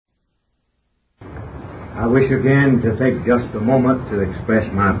I wish again to take just a moment to express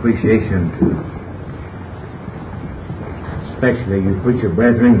my appreciation to especially you preacher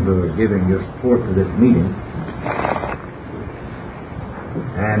brethren who are giving your support to this meeting.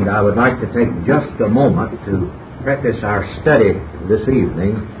 And I would like to take just a moment to preface our study this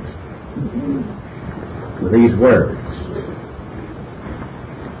evening with these words.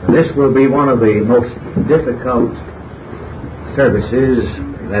 This will be one of the most difficult services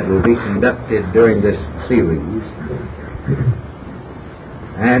that will be conducted during this series,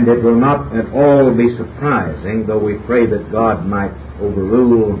 and it will not at all be surprising, though we pray that God might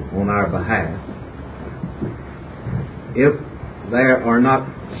overrule on our behalf, if there are not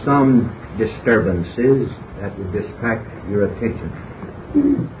some disturbances that will distract your attention,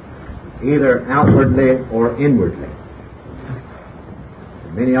 either outwardly or inwardly.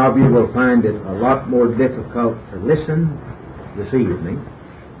 Many of you will find it a lot more difficult to listen this evening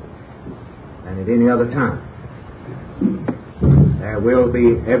than at any other time. There will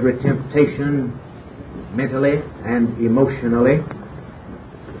be every temptation mentally and emotionally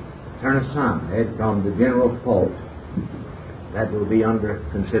to turn aside from the general thought that will be under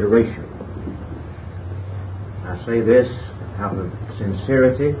consideration. I say this out of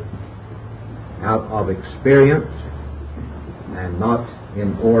sincerity, out of experience, and not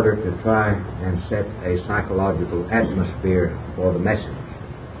in order to try and set a psychological atmosphere for the message.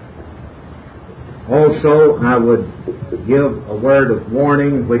 Also, I would give a word of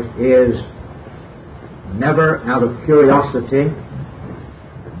warning, which is never out of curiosity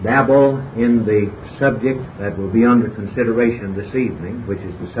dabble in the subject that will be under consideration this evening, which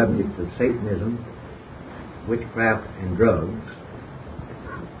is the subject of Satanism, witchcraft, and drugs.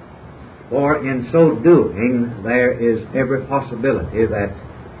 For in so doing, there is every possibility that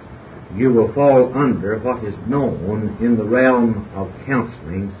you will fall under what is known in the realm of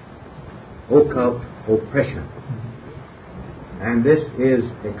counseling occult oppression. And this is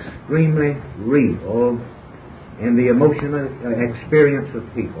extremely real in the emotional experience of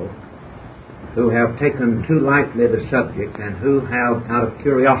people who have taken too lightly the subject and who have, out of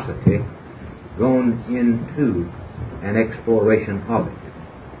curiosity, gone into an exploration of it.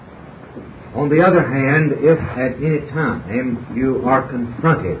 On the other hand, if at any time you are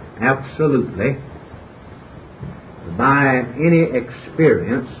confronted absolutely by any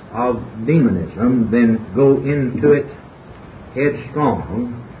experience of demonism, then go into it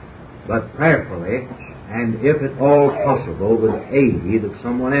headstrong, but prayerfully, and if at all possible, with aid of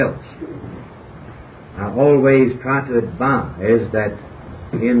someone else. I always try to advise that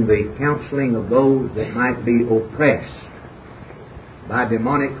in the counseling of those that might be oppressed by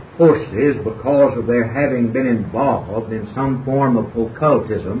demonic forces because of their having been involved in some form of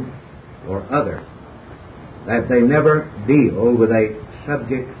occultism or other, that they never deal with a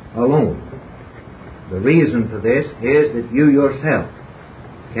subject alone. The reason for this is that you yourself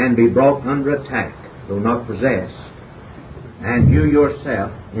can be brought under attack, though not possessed, and you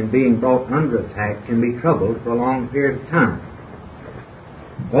yourself, in being brought under attack, can be troubled for a long period of time.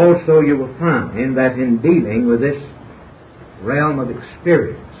 Also, you will find that in dealing with this realm of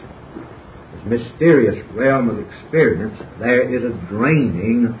experience, this mysterious realm of experience, there is a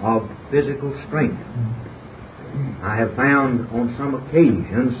draining of physical strength. I have found on some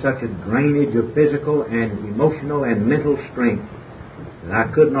occasions such a drainage of physical and emotional and mental strength that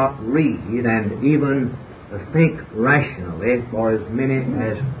I could not read and even think rationally for as many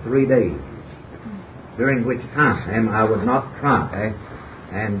as 3 days, during which time I would not try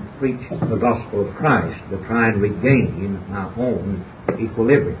and preach the gospel of Christ to try and regain my own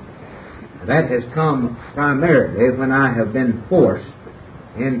equilibrium. That has come primarily when I have been forced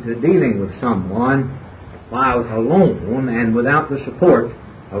into dealing with someone while alone and without the support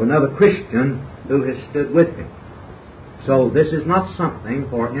of another Christian who has stood with me. So this is not something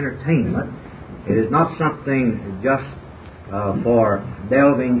for entertainment. It is not something just for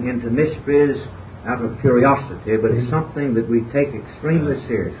delving into mysteries out of curiosity, but it's something that we take extremely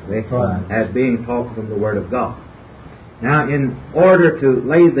seriously as being taught from the Word of God. Now, in order to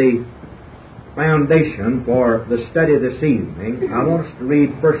lay the foundation for the study this evening, I want us to read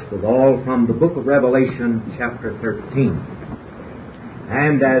first of all from the book of Revelation, chapter 13.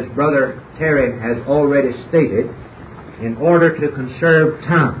 And as Brother Terry has already stated, in order to conserve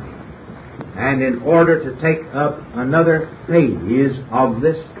time and in order to take up another phase of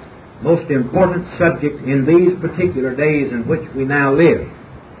this most important subject in these particular days in which we now live,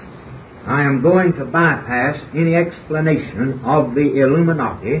 I am going to bypass any explanation of the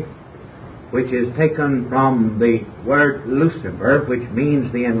Illuminati, which is taken from the word Lucifer, which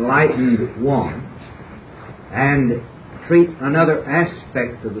means the enlightened ones, and treat another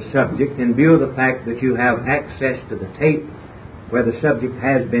aspect of the subject in view of the fact that you have access to the tape where the subject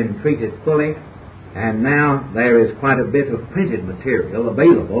has been treated fully, and now there is quite a bit of printed material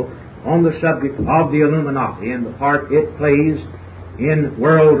available on the subject of the Illuminati and the part it plays in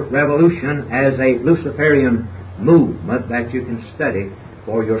world revolution as a Luciferian movement that you can study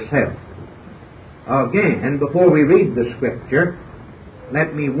for yourself. Again, before we read the Scripture,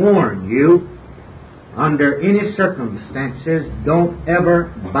 let me warn you, under any circumstances, don't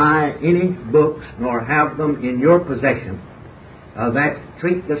ever buy any books nor have them in your possession that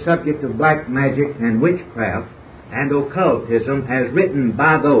treat the subject of black magic and witchcraft and occultism as written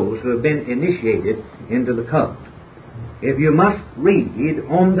by those who have been initiated into the cult. If you must read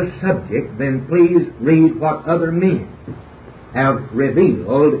on the subject, then please read what other men have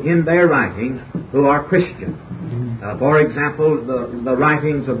revealed in their writings who are Christian. For example, the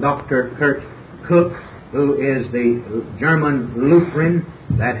writings of Dr. Kurt Cook, who is the German Lutheran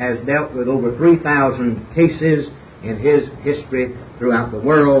that has dealt with over 3,000 cases in his history throughout the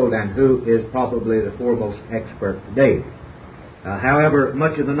world and who is probably the foremost expert today. However,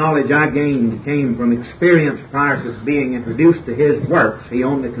 much of the knowledge I gained came from experience prior to being introduced to his works. He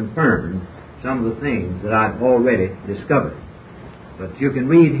only confirmed some of the things that I'd already discovered. But you can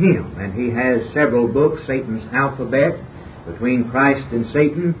read him, and he has several books, Satan's Alphabet, Between Christ and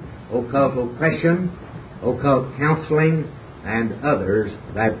Satan, Occult Oppression, Occult Counseling, and others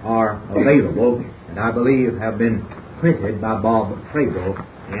that are available, and I believe have been printed by Bob Frabel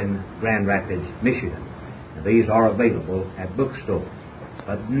in Grand Rapids, Michigan. And these are available at bookstores.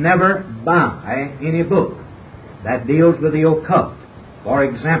 But never buy any book that deals with the occult. For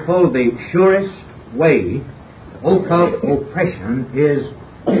example, the surest way occult oppression is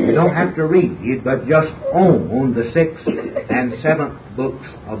you don't have to read, but just own the 6th and 7th books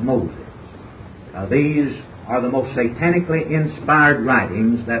of Moses. These are the most satanically inspired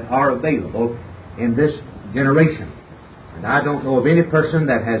writings that are available in this generation. And I don't know of any person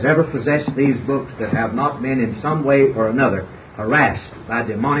that has ever possessed these books that have not been in some way or another harassed by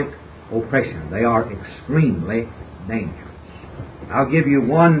demonic oppression. They are extremely dangerous. I'll give you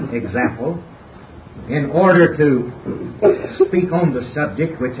one example. In order to speak on the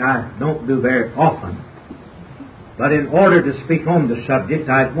subject, which I don't do very often, but in order to speak on the subject,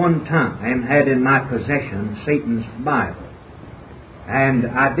 I at one time had in my possession Satan's Bible. And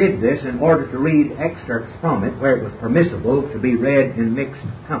I did this in order to read excerpts from it where it was permissible to be read in mixed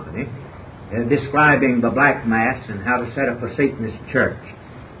company, describing the black mass and how to set up a Satanist church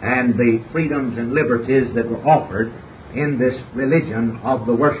and the freedoms and liberties that were offered in this religion of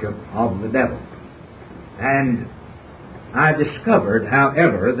the worship of the devil. And I discovered,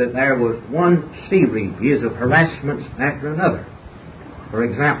 however, that there was one series of harassments after another. For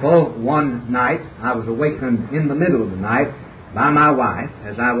example, one night I was awakened in the middle of the night by my wife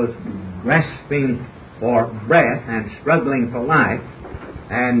as I was grasping for breath and struggling for life,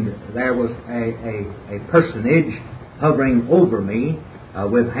 and there was a personage hovering over me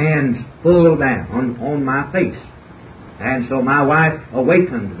with hands full down on my face. And so my wife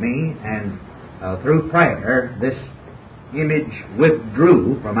awakened me, and through prayer, this image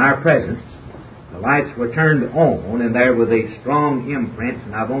withdrew from our presence. The lights were turned on, and there were these strong imprints,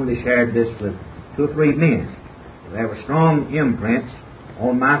 and I've only shared this with 2 or 3 men. There were strong imprints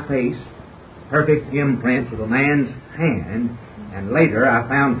on my face, perfect imprints of a man's hand, and later I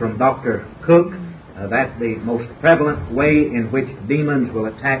found from Dr. Cook that the most prevalent way in which demons will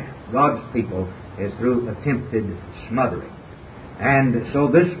attack God's people is through attempted smothering. And so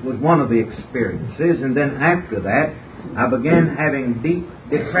this was one of the experiences, and then after that I began having deep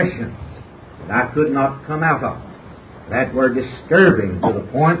depressions that I could not come out of, that were disturbing to the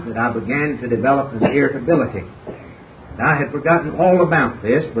point that I began to develop an irritability. And I had forgotten all about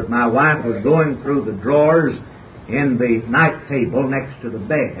this, but my wife was going through the drawers in the night table next to the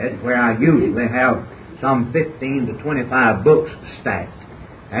bed, where I usually have some 15 to 25 books stacked,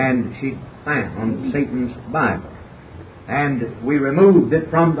 and she found Satan's Bible. And we removed it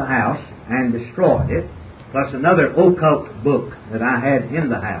from the house and destroyed it, plus another occult book that I had in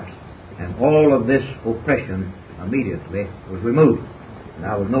the house. And all of this oppression immediately was removed, and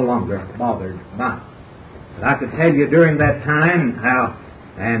I was no longer bothered by it. But I could tell you during that time how,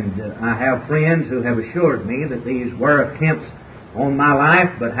 and I have friends who have assured me that these were attempts on my life,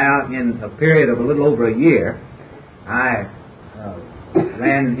 but how in a period of a little over a year, I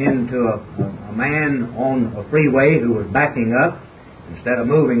ran into a man on a freeway who was backing up instead of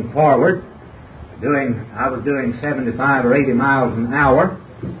moving forward. I was doing 75 or 80 miles an hour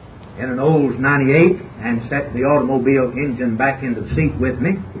in an Olds 98 and set the automobile engine back into the seat with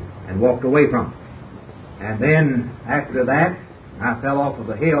me and walked away from it. And then after that, I fell off of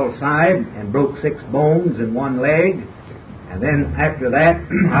a hillside and broke 6 bones in one leg. And then after that,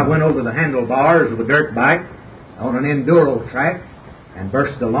 I went over the handlebars of a dirt bike on an enduro track and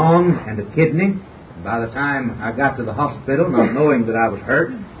burst a lung and a kidney. And by the time I got to the hospital, not knowing that I was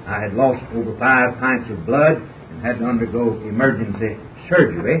hurt, I had lost over 5 pints of blood and had to undergo emergency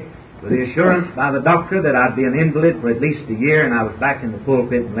surgery, with the assurance by the doctor that I'd be an invalid for at least a year, and I was back in the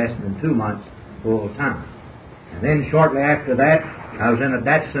pulpit in less than 2 months full time. And then shortly after that, I was in a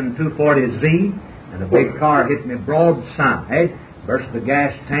Datsun 240Z, and a big car hit me broadside, burst the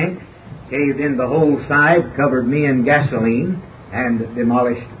gas tank, caved in the whole side, covered me in gasoline, and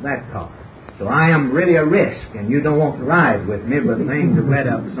demolished that car. So I am really a risk, and you don't want to ride with me, but things have led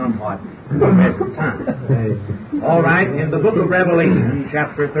up somewhat in the present time. All right, in the book of Revelation,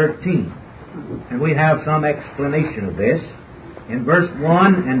 chapter 13, and we have some explanation of this. In verse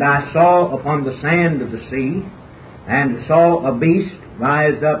 1, and I saw upon the sand of the sea, and saw a beast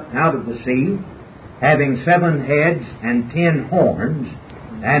rise up out of the sea, having 7 heads and 10 horns,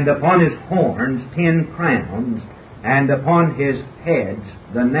 and upon his horns 10 crowns, and upon his heads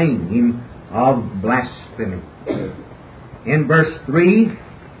the name of blasphemy. In verse 3,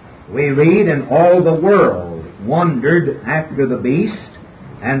 we read, and all the world wondered after the beast,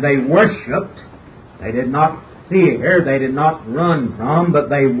 and they worshipped. They did not fear, they did not run from, but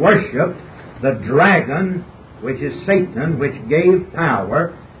they worshipped the dragon, which is Satan, which gave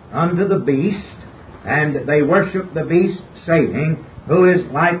power unto the beast, and they worshipped the beast, saying, who is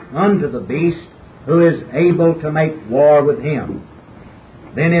like unto the beast, who is able to make war with him.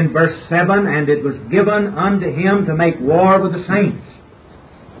 Then in verse 7, and it was given unto him to make war with the saints,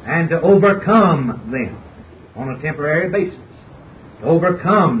 and to overcome them on a temporary basis. To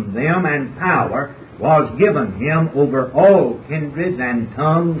overcome them, and power was given him over all kindreds and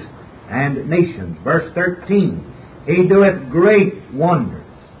tongues and nations. Verse 13, he doeth great wonders,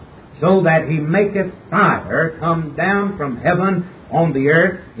 so that he maketh fire come down from heaven on the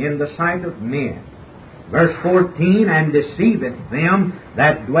earth in the sight of men. Verse 14, and deceiveth them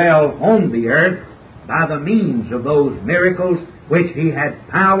that dwell on the earth by the means of those miracles which he had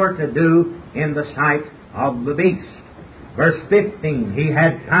power to do in the sight of the beast. Verse 15, he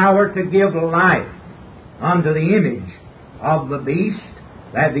had power to give life unto the image of the beast,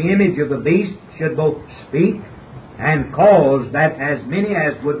 that the image of the beast should both speak and cause that as many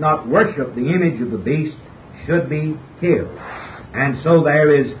as would not worship the image of the beast should be killed. And so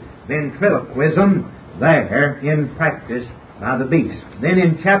there is ventriloquism there in practice by the beast. Then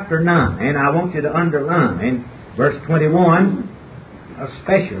in chapter 9, and I want you to underline verse 21,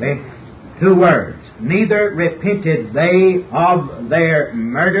 especially 2 words. Neither repented they of their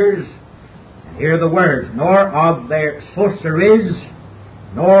murders, and here are the words, nor of their sorceries,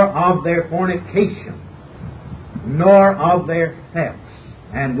 nor of their fornication, nor of their thefts.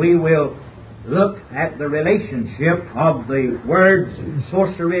 And we will look at the relationship of the words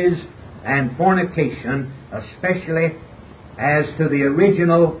sorceries and fornication, especially as to the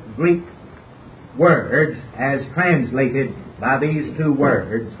original Greek words as translated by these 2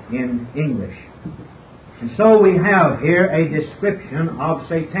 words in English. And so we have here a description of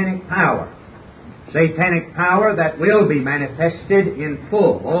satanic power. Satanic power that will be manifested in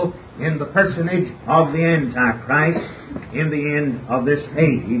full in the personage of the Antichrist in the end of this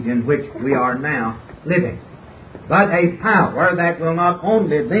age in which we are now living. But a power that will not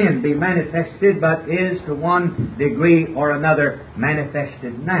only then be manifested, but is to one degree or another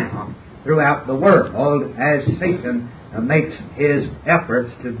manifested now throughout the world as Satan makes his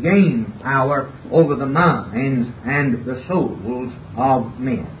efforts to gain power over the minds and the souls of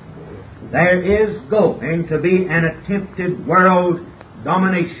men. There is going to be an attempted world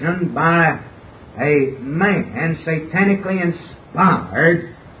domination by a man satanically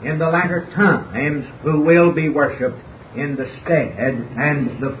inspired in the latter times, who will be worshipped in the stead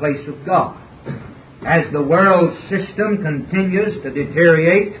and the place of God. As the world system continues to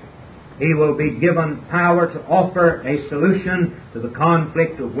deteriorate, he will be given power to offer a solution to the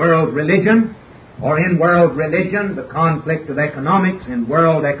conflict of world religion, or in world religion, the conflict of economics in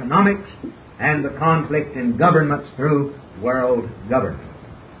world economics, and the conflict in governments through world government.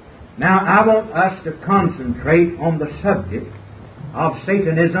 Now, I want us to concentrate on the subject of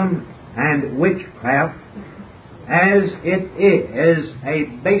Satanism and witchcraft, as it is a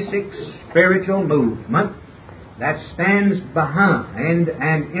basic spiritual movement that stands behind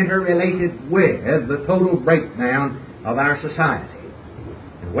and interrelated with the total breakdown of our society.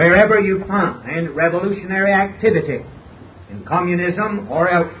 And wherever you find revolutionary activity in communism or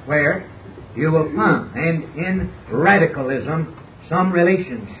elsewhere, you will find in radicalism some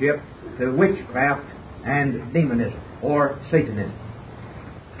relationship to witchcraft and demonism, or Satanism.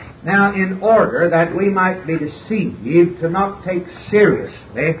 Now, in order that we might be deceived to not take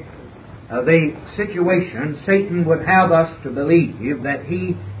seriously the situation, Satan would have us to believe that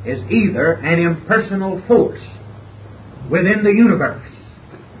he is either an impersonal force within the universe,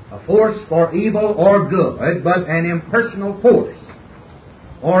 a force for evil or good, but an impersonal force,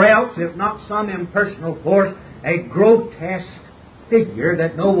 or else, if not some impersonal force, a grotesque figure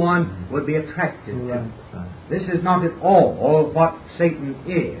that no one would be attracted to. This is not at all what Satan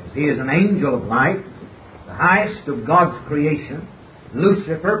is. He is an angel of light, the highest of God's creation,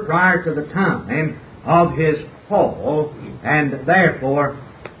 Lucifer prior to the time of his fall, and therefore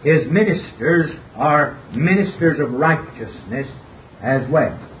his ministers are ministers of righteousness as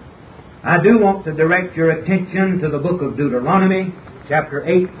well. I do want to direct your attention to the book of Deuteronomy, chapter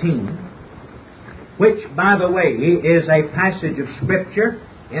 18, which, by the way, is a passage of Scripture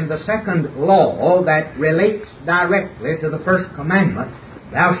in the second law that relates directly to the first commandment,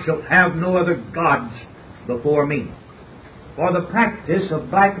 "Thou shalt have no other gods before me." For the practice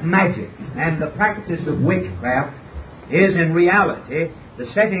of black magic and the practice of witchcraft is in reality the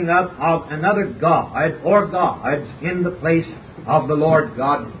setting up of another god or gods in the place of the Lord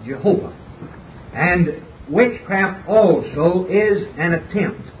God Jehovah. And witchcraft also is an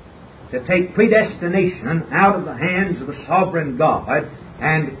attempt to take predestination out of the hands of the sovereign God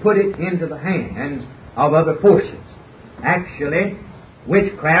and put it into the hands of other forces. Actually,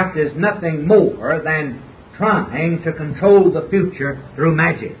 witchcraft is nothing more than trying to control the future through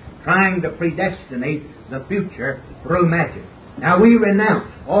magic, trying to predestinate the future through magic. Now, we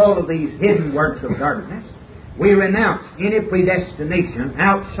renounce all of these hidden works of darkness. We renounce any predestination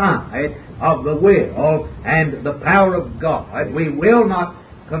outside of the will and the power of God. We will not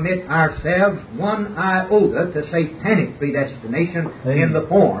commit ourselves one iota to satanic predestination in the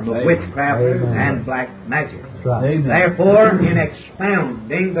form of witchcraft and black magic. Right. Therefore, in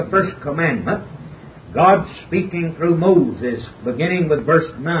expounding the first commandment, God, speaking through Moses, beginning with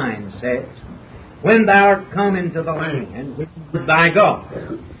verse 9, says, "When thou art come into the land which thy God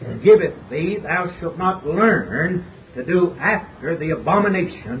giveth thee, thou shalt not learn to do after the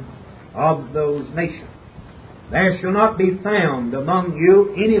abomination of those nations. There shall not be found among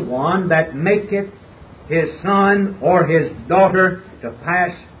you any one that maketh his son or his daughter to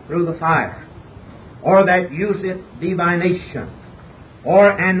pass through the fire, or that useth divination, or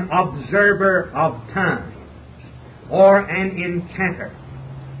an observer of times, or an enchanter,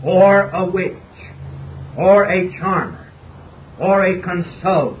 or a witch, or a charmer, or a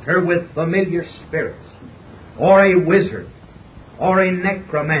consulter with familiar spirits, or a wizard, or a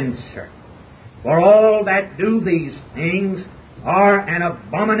necromancer. For all that do these things are an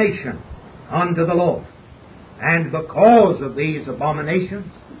abomination unto the Lord. And because of these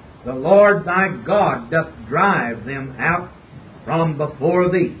abominations, the Lord thy God doth drive them out from before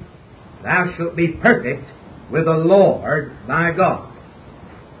thee. Thou shalt be perfect with the Lord thy God."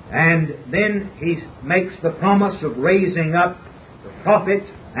 And then he makes the promise of raising up the prophet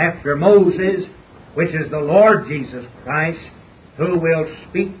after Moses, which is the Lord Jesus Christ, who will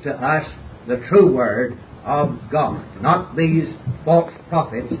speak to us the true word of God, not these false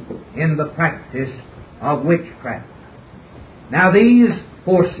prophets in the practice of witchcraft. Now, these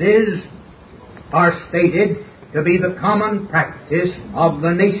forces are stated to be the common practice of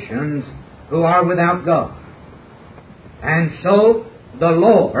the nations who are without God. And so the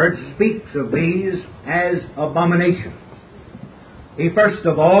Lord speaks of these as abominations. He first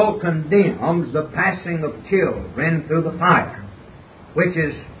of all condemns the passing of children through the fire, which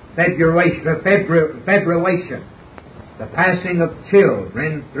is februation, the passing of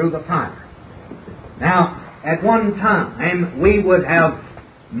children through the fire. Now, at one time, we would have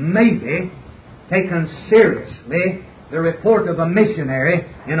maybe taken seriously the report of a missionary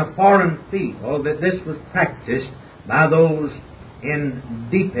in a foreign field that this was practiced by those in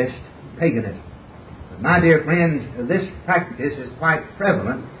deepest paganism. But my dear friends, this practice is quite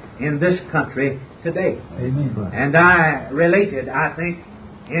prevalent in this country today. Amen. And I related, I think,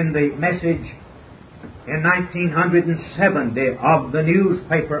 in the message in 1970 of the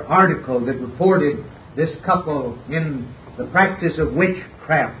newspaper article that reported this couple in the practice of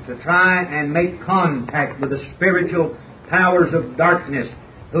witchcraft to try and make contact with the spiritual powers of darkness,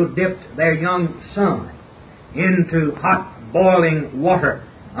 who dipped their young son into hot boiling water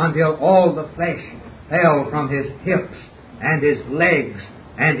until all the flesh fell from his hips and his legs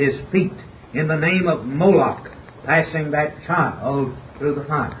and his feet in the name of Moloch, passing that child through the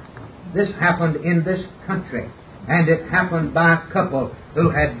fire. This happened in this country, and it happened by a couple who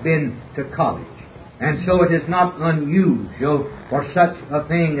had been to college. And so it is not unusual for such a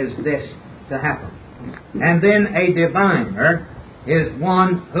thing as this to happen. And then a diviner is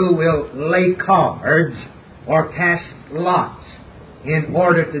one who will lay cards or cast lots in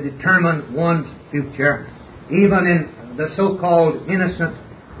order to determine one's future, even in the so-called innocent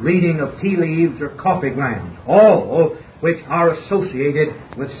reading of tea leaves or coffee grounds, all which are associated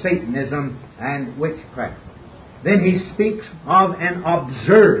with Satanism and witchcraft. Then he speaks of an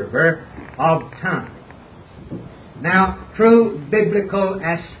observer of time. Now, true biblical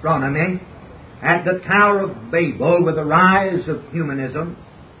astronomy at the Tower of Babel, with the rise of humanism,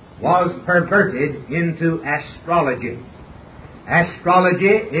 was perverted into astrology. Astrology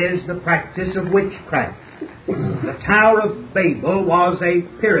is the practice of witchcraft. The Tower of Babel was a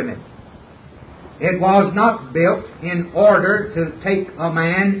pyramid. It was not built in order to take a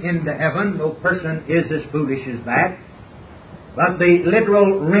man into heaven. No person is as foolish as that. But the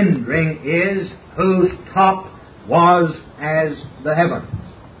literal rendering is whose top was as the heavens.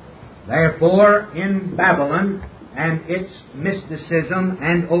 Therefore, in Babylon and its mysticism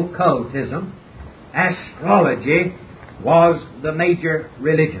and occultism, astrology was the major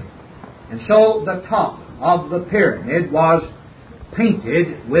religion. And so the top of the pyramid was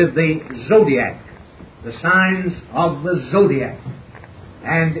painted with the zodiac, the signs of the zodiac.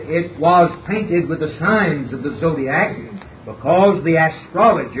 And it was painted with the signs of the zodiac because the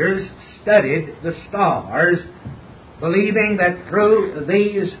astrologers studied the stars, believing that through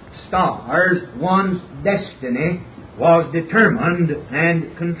these stars one's destiny was determined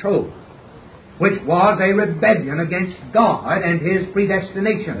and controlled, which was a rebellion against God and His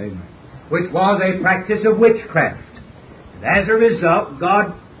predestination, which was a practice of witchcraft. And as a result,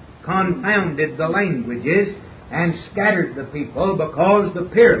 God confounded the languages and scattered the people, because the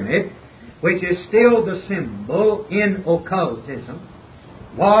pyramid, which is still the symbol in occultism,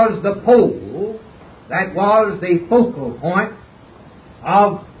 was the pole that was the focal point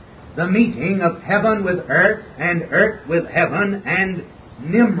of the meeting of heaven with earth and earth with heaven. And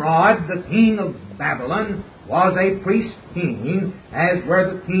Nimrod, the king of Babylon, was a priest king, as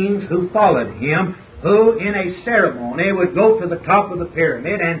were the kings who followed him, who in a ceremony would go to the top of the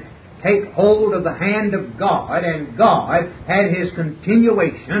pyramid and take hold of the hand of God, and God had His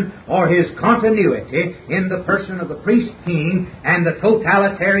continuation or His continuity in the person of the priest king and the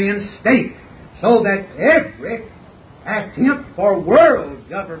totalitarian state, so that every attempt for world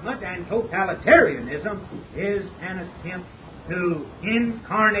government and totalitarianism is an attempt to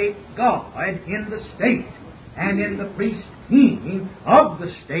incarnate God in the state and in the priest king of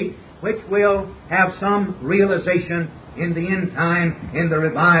the state, which will have some realization in the end time in the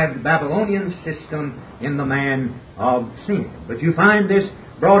revived Babylonian system in the man of sin. But you find this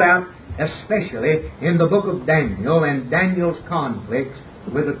brought out especially in the book of Daniel and Daniel's conflicts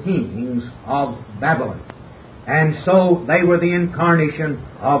with the kings of Babylon. And so they were the incarnation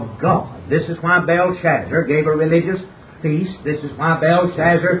of God. This is why Belshazzar gave a religious feast. This is why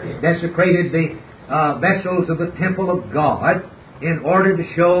Belshazzar desecrated the vessels of the temple of God, in order to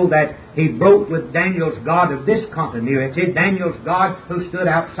show that he broke with Daniel's God of this continuity, Daniel's God who stood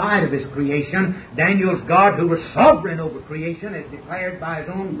outside of His creation, Daniel's God who was sovereign over creation, as declared by his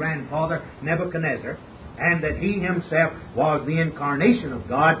own grandfather Nebuchadnezzar, and that he himself was the incarnation of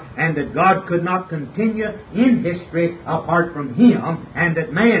God, and that God could not continue in history apart from him, and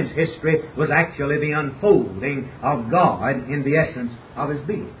that man's history was actually the unfolding of God in the essence of His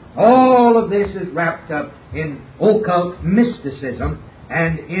being. All of this is wrapped up in occult mysticism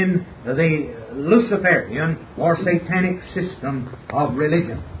and in the Luciferian or satanic system of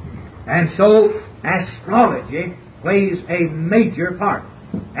religion. And so astrology plays a major part.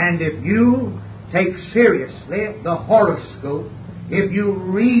 And if you take seriously the horoscope, if you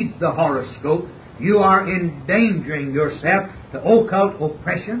read the horoscope, you are endangering yourself to occult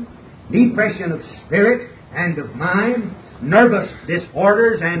oppression, depression of spirit and of mind, nervous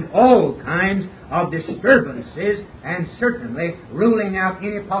disorders, and all kinds of disturbances, and certainly ruling out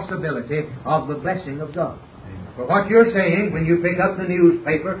any possibility of the blessing of God. For what you're saying when you pick up the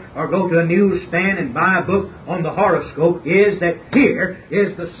newspaper or go to a newsstand and buy a book on the horoscope is that here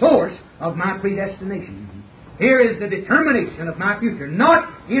is the source of my predestination. Here is the determination of my future,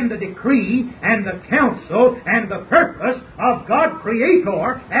 not in the decree and the counsel and the purpose of God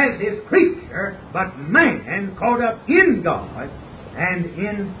Creator as His creature, but man caught up in God and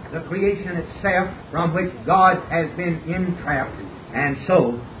in the creation itself from which God has been entrapped. And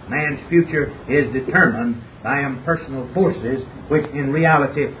so man's future is determined by impersonal forces, which in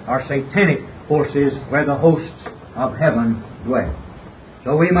reality are satanic forces where the hosts of heaven dwell.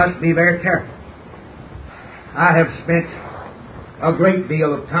 So we must be very careful. I have spent a great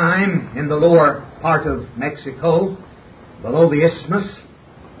deal of time in the lower part of Mexico, below the Isthmus,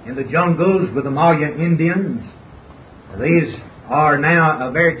 in the jungles with the Maya Indians. These are now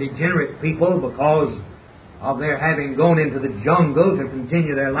a very degenerate people because of their having gone into the jungle to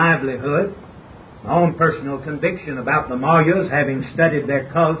continue their livelihood. My own personal conviction about the Mayas, having studied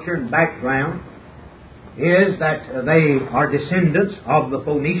their culture and background, is that they are descendants of the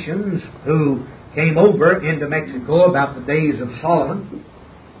Phoenicians who came over into Mexico about the days of Solomon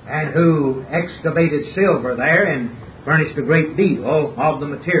and who excavated silver there and furnished a great deal of the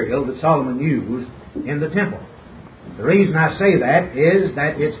material that Solomon used in the temple. The reason I say that is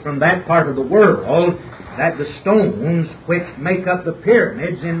that it's from that part of the world that the stones which make up the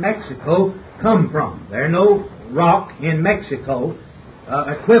pyramids in Mexico come from. There are no rock in Mexico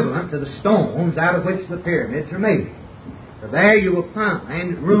equivalent to the stones out of which the pyramids are made. So there you will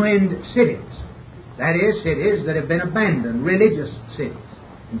find ruined cities. That is, cities that have been abandoned, religious cities.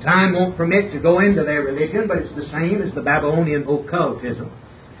 And time won't permit to go into their religion, but it's the same as the Babylonian occultism.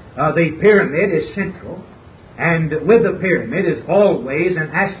 The pyramid is central, and with the pyramid is always an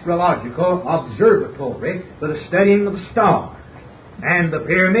astrological observatory for the studying of the stars. And the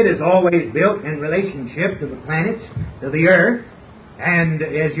pyramid is always built in relationship to the planets, to the earth, and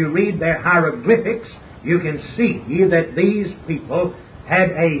as you read their hieroglyphics, you can see that these people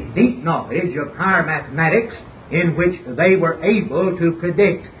had a deep knowledge of higher mathematics in which they were able to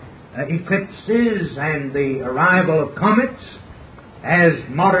predict eclipses and the arrival of comets as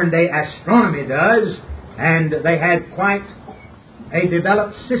modern-day astronomy does, and they had quite a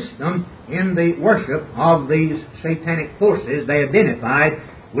developed system in the worship of these satanic forces they identified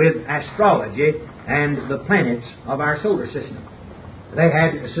with astrology and the planets of our solar system. They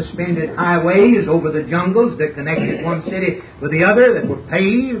had suspended highways over the jungles that connected one city with the other that were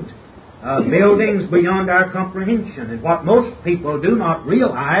paved, buildings beyond our comprehension. And what most people do not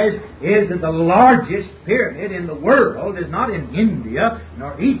realize is that the largest pyramid in the world is not in India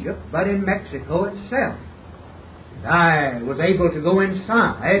nor Egypt, but in Mexico itself. And I was able to go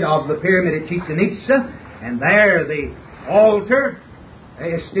inside of the pyramid at Chichen Itza, and there the altar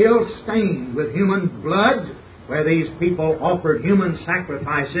is still stained with human blood, where these people offered human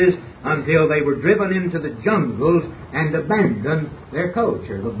sacrifices until they were driven into the jungles and abandoned their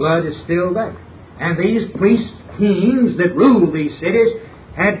culture. The blood is still there. And these priest kings that ruled these cities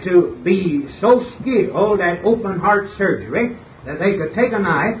had to be so skilled at open heart surgery that they could take a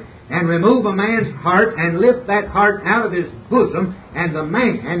knife and remove a man's heart and lift that heart out of his bosom, and the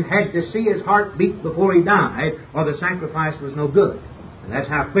man had to see his heart beat before he died, or the sacrifice was no good. And that's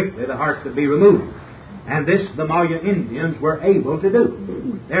how quickly the heart could be removed. And this the Maya Indians were able to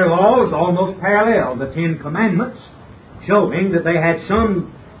do. Their laws almost parallel the Ten Commandments, showing that they had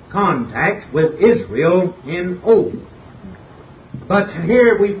some contact with Israel in old. But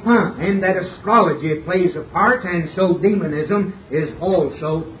here we find that astrology plays a part, and so demonism is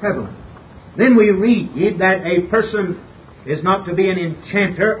also prevalent. Then we read that a person is not to be an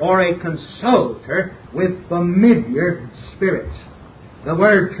enchanter or a consulter with familiar spirits. The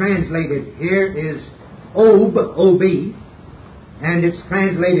word translated here is O-B, and it's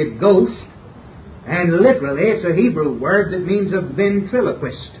translated ghost, and literally it's a Hebrew word that means a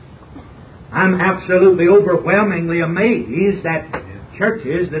ventriloquist. I'm absolutely overwhelmingly amazed at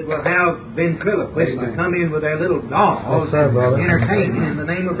churches that will have ventriloquists that come in with their little dolls and entertain in the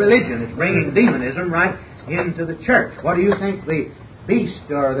name of religion. It's bringing demonism right into the church. What do you think the beast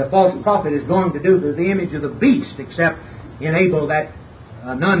or the false prophet is going to do to the image of the beast except enable that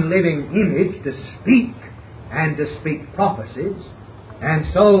non-living image to speak and to speak prophecies? And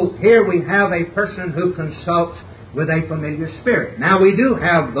so here we have a person who consults with a familiar spirit. Now we do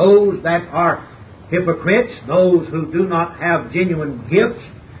have those that are hypocrites, those who do not have genuine gifts,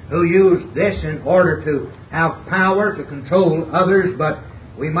 who use this in order to have power to control others, but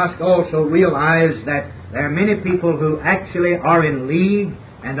we must also realize that there are many people who actually are in league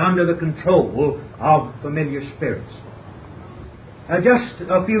and under the control of familiar spirits. Just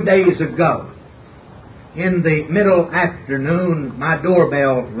a few days ago, in the middle afternoon, my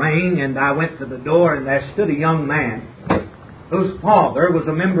doorbell rang, and I went to the door, and there stood a young man whose father was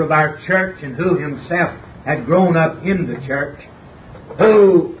a member of our church and who himself had grown up in the church,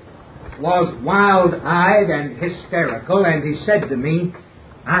 who was wild-eyed and hysterical, and he said to me,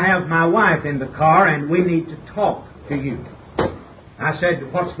 "I have my wife in the car, and we need to talk to you." I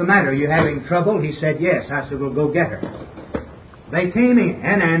said, "What's the matter? Are you having trouble?" He said, "Yes." I said, "Well, go get her." They came in,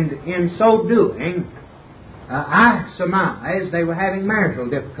 and in so doing, I surmised they were having marital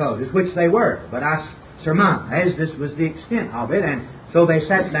difficulties, which they were, but I surmised this was the extent of it, and so they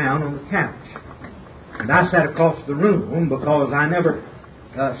sat down on the couch. And I sat across the room because I never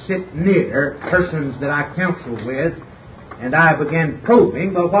sit near persons that I counsel with, And I began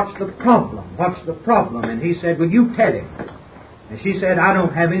probing, well, what's the problem? What's the problem? And he said, well, you tell him. And she said, I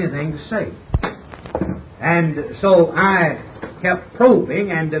don't have anything to say. And so I kept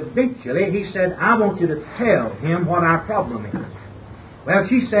probing, and eventually he said, I want you to tell him what our problem is. Well,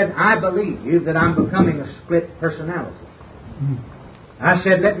 she said, I believe that I'm becoming a split personality. I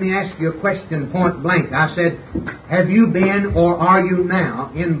said, let me ask you a question point blank. I said, have you been or are you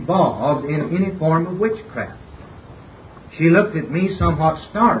now involved in any form of witchcraft? She looked at me somewhat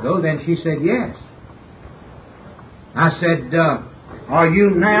startled, and she said, yes. I said, are you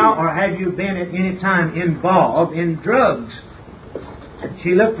now or have you been at any time involved in drugs?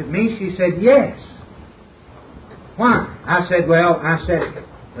 She looked at me, she said, yes. Why? I said, well,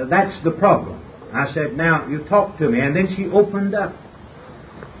 that's the problem. I said, now, you talk to me. And then she opened up.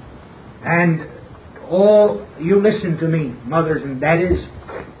 And, oh, you listen to me, mothers and daddies,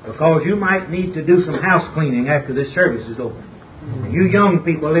 because you might need to do some house cleaning after this service is over. You young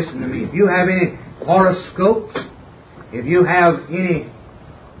people, listen to me. If you have any horoscopes, if you have any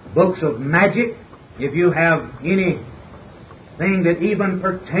books of magic, if you have anything that even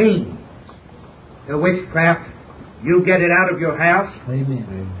pertains to witchcraft, you get it out of your house.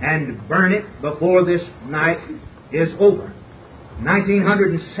 Amen. And burn it before this night is over.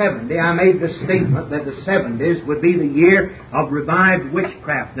 1970, I made the statement that the 70s would be the year of revived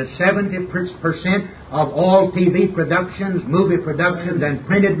witchcraft. That 70% of all TV productions, movie productions, and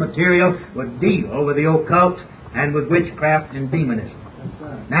printed material would deal with the occult and with witchcraft and demonism.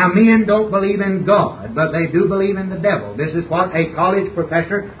 Now, men don't believe in God, but they do believe in the devil. This is what a college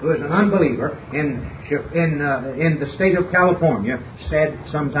professor who is an unbeliever in the state of California said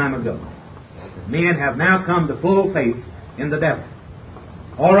some time ago. Men have now come to full faith in the devil.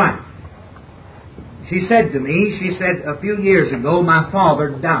 All right. She said to me, a few years ago, my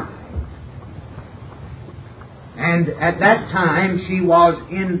father died. And at that time, she was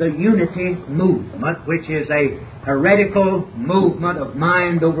in the Unity movement, which is a heretical movement of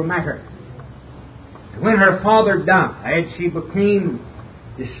mind over matter. When her father died, she became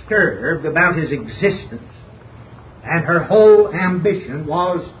disturbed about his existence. And her whole ambition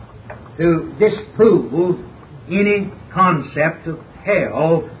was to disprove any concept of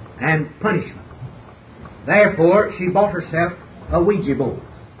hell and punishment. Therefore, she bought herself a Ouija board.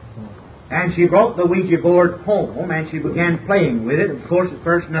 And she brought the Ouija board home and she began playing with it. Of course, at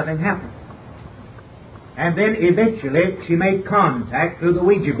first nothing happened. And then eventually she made contact through the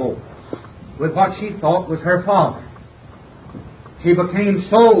Ouija board with what she thought was her father. She became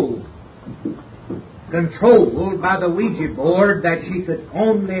so controlled by the Ouija board that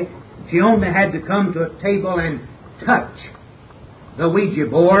she only had to come to a table and touch the Ouija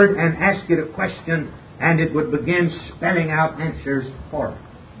board and ask it a question, and it would begin spelling out answers for her.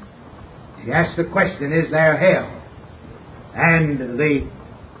 She asked the question, is there hell? And the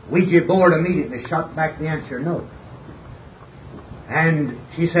Ouija board immediately shot back the answer, no. And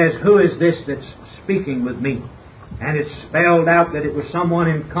she says, who is this that's speaking with me? And it spelled out that it was someone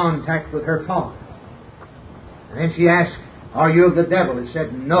in contact with her father. And then she asked, are you of the devil? It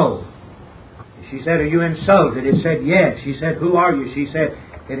said, no. She said, are you insulted? It said, yes. She said, who are you? She said,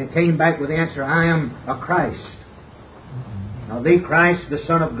 and it came back with the answer, I am a Christ. Now, the Christ, the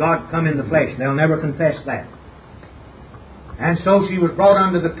Son of God, come in the flesh. They'll never confess that. And so she was brought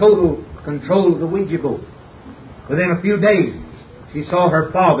under the total control of the Ouija board. Within a few days, she saw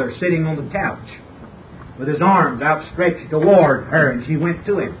her father sitting on the couch with his arms outstretched toward her, and she went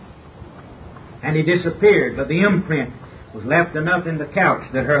to him. And he disappeared, but the imprint was left enough in the couch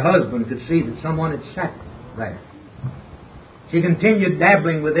that her husband could see that someone had sat there. She continued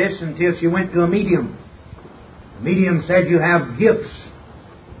dabbling with this until she went to a medium. The medium said, you have gifts.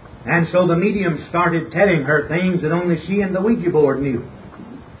 And so the medium started telling her things that only she and the Ouija board knew.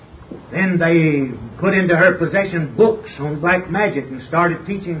 Then they put into her possession books on black magic and started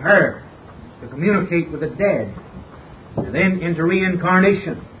teaching her to communicate with the dead. And then into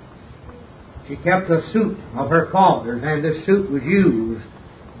reincarnation. She kept a suit of her father's, and this suit was used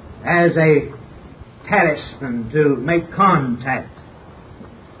as a talisman to make contact.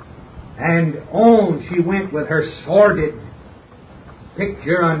 And on she went with her sordid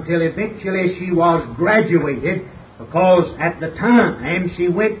picture until eventually she was graduated, because at the time she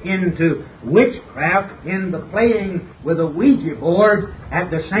went into witchcraft in the playing with a Ouija board. At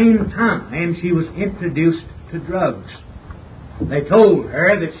the same time she was introduced to drugs. They told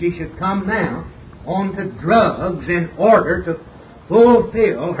her that she should come now on to drugs in order to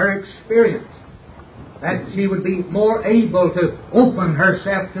fulfill her experience, that she would be more able to open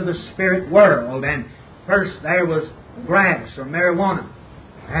herself to the spirit world. And first there was grass or marijuana,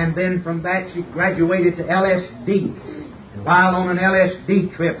 and then from that she graduated to LSD, And while on an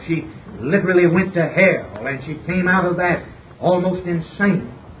LSD trip, she literally went to hell, and she came out of that almost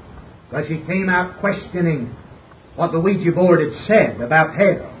insane. But she came out questioning what the Ouija board had said about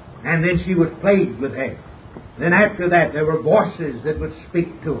hell. And then she was plagued with hell. Then after that, there were voices that would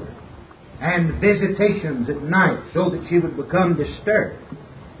speak to her, and visitations at night so that she would become disturbed.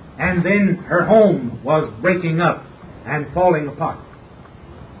 And then her home was breaking up and falling apart.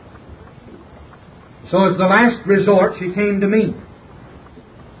 So as the last resort, she came to me.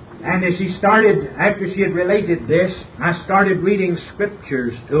 And as she started, after she had related this, I started reading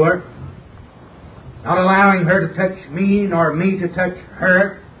scriptures to her, not allowing her to touch me nor me to touch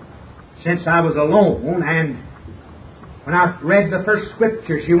her, since I was alone. And when I read the first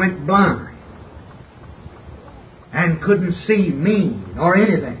scripture, she went blind and couldn't see me or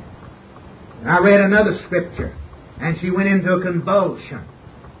anything. And I read another scripture, and she went into a convulsion.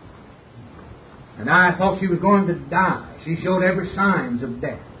 And I thought she was going to die. She showed every signs of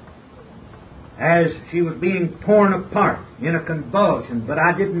death as she was being torn apart in a convulsion, but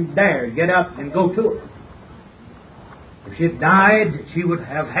I didn't dare get up and go to her. If she had died, she would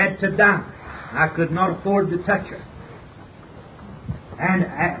have had to die. I could not afford to touch her. And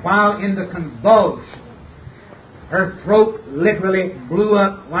while in the convulsion, her throat literally blew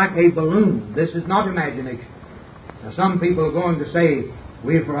up like a balloon. This is not imagination. Now, some people are going to say,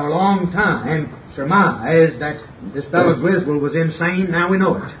 we for a long time surmised that this fellow Griswold was insane. Now we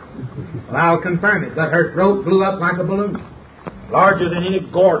know it. Well, I'll confirm it. But her throat blew up like a balloon, larger than any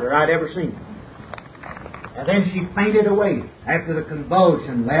gourder I'd ever seen. And then she fainted away after the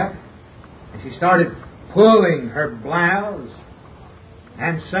convulsion left, and she started pulling her blouse,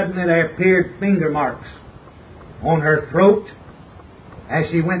 and suddenly there appeared finger marks on her throat as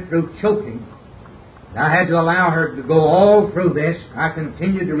she went through choking. I had to allow her to go all through this. I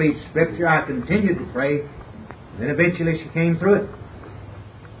continued to read Scripture. I continued to pray. Then eventually she came through it.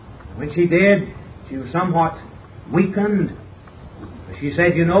 When she did, she was somewhat weakened. She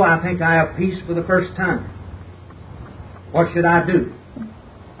said, "You know, I think I have peace for the first time. What should I do?"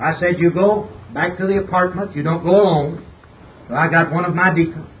 I said, "You go back to the apartment. You don't go alone." So I got one of my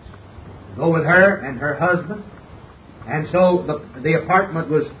deacons to go with her and her husband. And so the apartment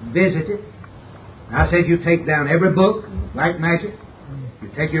was visited. I said, "You take down every book, like magic. You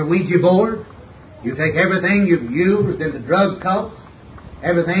take your Ouija board. You take everything you've used in the drug cult,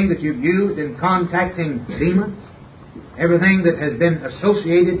 everything that you've used in contacting demons, everything that has been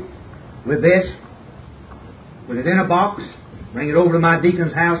associated with this. Put it in a box, bring it over to my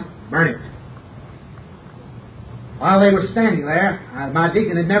deacon's house, burn it." While they were standing there, my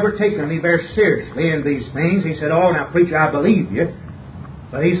deacon had never taken me very seriously in these things. He said, "Oh, now, preacher, I believe you."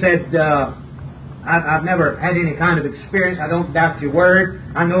 But he said, I've never had any kind of experience. I don't doubt your word.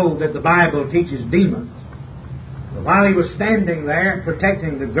 I know that the Bible teaches demons." But while he was standing there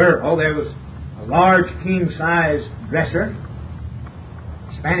protecting the girl, there was a large king-size dresser,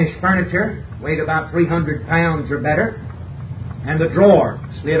 Spanish furniture, weighed about 300 pounds or better, and the drawer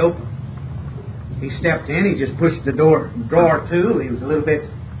slid open. He stepped in. He just pushed the drawer to. He was a little bit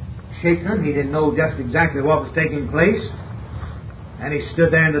shaken. He didn't know just exactly what was taking place. And he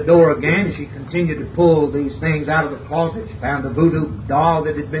stood there in the door again, and she continued to pull these things out of the closet. She found the voodoo doll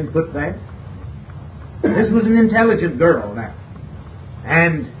that had been put there. This was an intelligent girl now.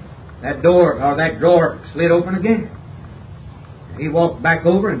 And that drawer slid open again. He walked back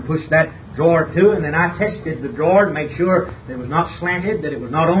over and pushed that drawer to, and then I tested the drawer to make sure that it was not slanted, that it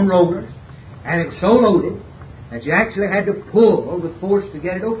was not on rollers. And it was so loaded that you actually had to pull with force to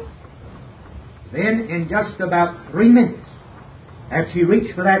get it open. Then, in just about 3 minutes, after she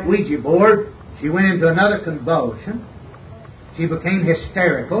reached for that Ouija board, she went into another convulsion. She became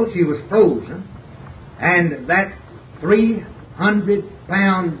hysterical. She was frozen. And that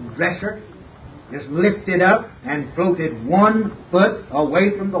 300-pound dresser just lifted up and floated 1 foot away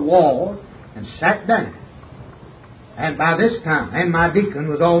from the wall and sat down. And by this time, and my deacon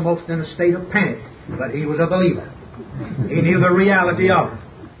was almost in a state of panic, but he was a believer. He knew the reality of it.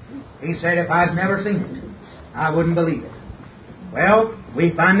 He said, "If I'd never seen it, I wouldn't believe it." Well,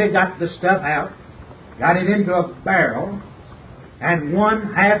 we finally got the stuff out, got it into a barrel, and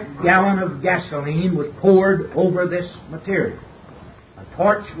 1/2 gallon of gasoline was poured over this material. A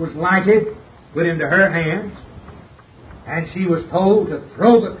torch was lighted, put into her hands, and she was told to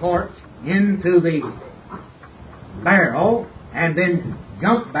throw the torch into the barrel and then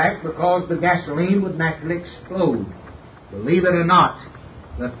jump back because the gasoline would naturally explode. Believe it or not,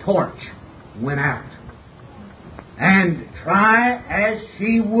 the torch went out. And try as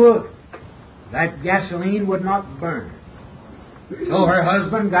she would, that gasoline would not burn. So her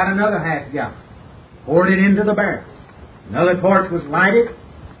husband got another 1/2 gallon, poured it into the barrel, Another torch was lighted,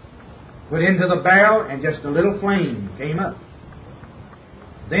 put into the barrel, and just a little flame came up.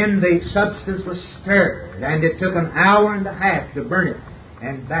 Then the substance was stirred, and it took an hour and a half to burn it.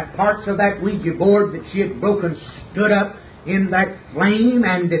 And that parts of that Ouija board that she had broken stood up in that flame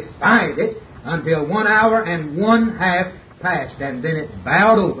and defied it until 1 hour and 1/2 passed. And then it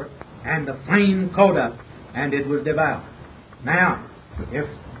bowed over, and the flame caught up, and it was devoured. Now, if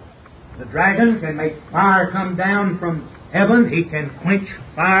the dragon can make fire come down from heaven, he can quench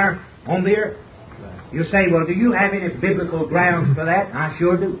fire on the earth. You say, well, do you have any biblical grounds for that? I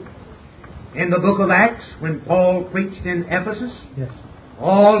sure do. In the book of Acts, when Paul preached in Ephesus, Yes.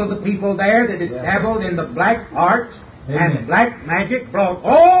 all of the people there that had dabbled in the black arts Amen. and black magic brought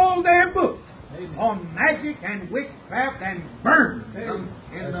all their books Amen. on magic and witchcraft and burned them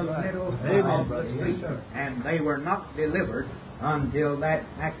in the middle of the street. And they were not delivered until that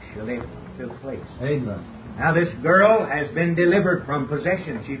actually took place. Amen. Now this girl has been delivered from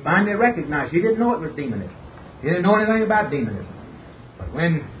possession. She finally recognized. She didn't know it was demonism. She didn't know anything about demonism. But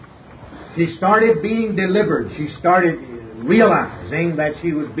when she started being delivered, she started realizing that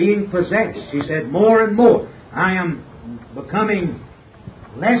she was being possessed. She said, more and more, I am becoming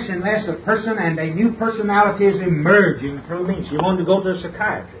less and less a person, and a new personality is emerging from me. She wanted to go to a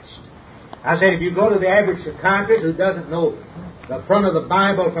psychiatrist. I said, if you go to the average psychiatrist who doesn't know the front of the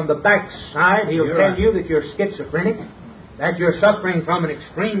Bible from the back side, he'll tell you that you're schizophrenic, that you're suffering from an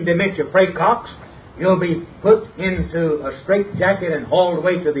extreme dementia praecox. You'll be put into a straitjacket and hauled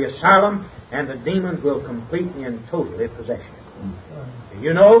away to the asylum, and the demons will completely and totally possess you.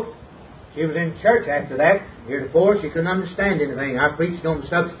 You know, she was in church after that. Heretofore, she couldn't understand anything. I preached on the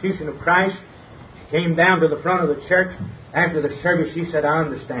substitution of Christ. She came down to the front of the church after the service. She said, I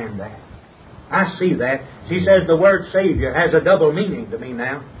understand that. I see that. She says the word Savior has a double meaning to me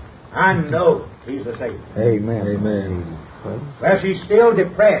now. I know He's the Savior. Amen. Amen. Well, she's still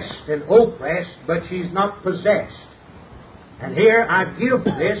depressed and oppressed, but she's not possessed. And here I give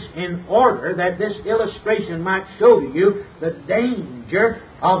this in order that this illustration might show to you the danger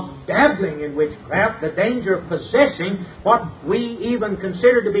of dabbling in witchcraft, the danger of possessing what we even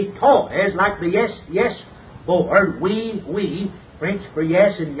consider to be toys, like the yes board, we, French for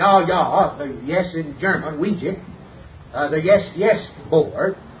yes and ya, the yes in German, Ouija, the yes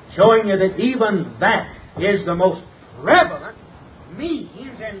board, showing you that even that is the most prevalent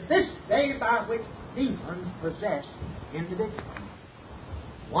means in this day by which demons possess individuals.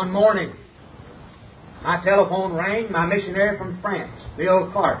 One morning, my telephone rang. My missionary from France, Bill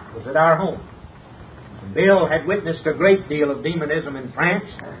Clark, was at our home. And Bill had witnessed a great deal of demonism in France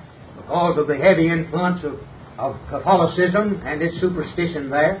because of the heavy influence of Catholicism and its superstition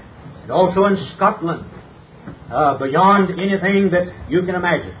there, and also in Scotland, beyond anything that you can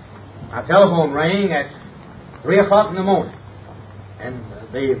imagine. My telephone rang at 3 o'clock in the morning, and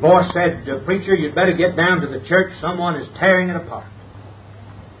the voice said, Preacher, you'd better get down to the church. Someone is tearing it apart.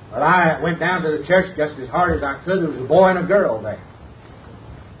 Well, I went down to the church just as hard as I could. There was a boy and a girl there.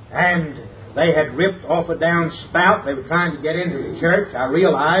 And they had ripped off a downspout. They were trying to get into the church. I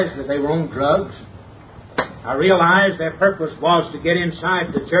realized that they were on drugs. I realized their purpose was to get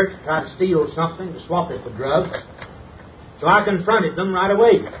inside the church, to try to steal something, to swap it for drugs. So I confronted them right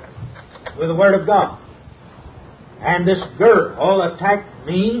away with the Word of God. And this girl attacked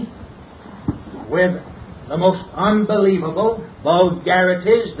me with the most unbelievable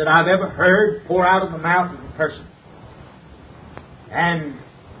vulgarities that I've ever heard pour out of the mouth of a person. And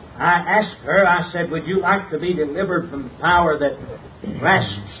I asked her, I said, would you like to be delivered from the power that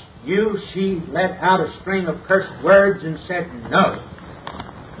grasps you? She let out a string of cursed words and said, no,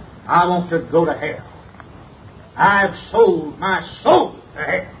 I want to go to hell. I've sold my soul to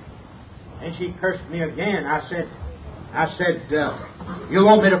hell. And she cursed me again. I said, you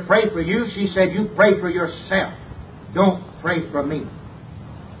want me to pray for you? She said, you pray for yourself. Don't pray for me.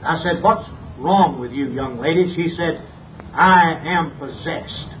 I said, what's wrong with you, young lady? She said, I am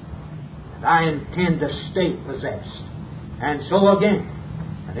possessed. And I intend to stay possessed. And so again,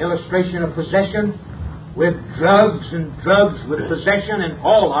 an illustration of possession with drugs, and drugs with possession, and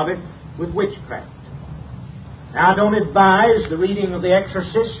all of it with witchcraft. Now, I don't advise the reading of The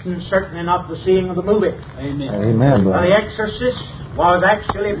Exorcist, and certainly not the seeing of the movie. Amen. Amen. Well, The Exorcist was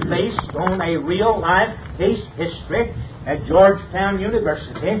actually based on a real-life case history at Georgetown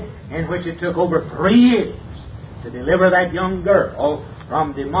University, in which it took over 3 years to deliver that young girl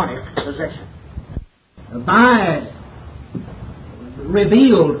from demonic possession. By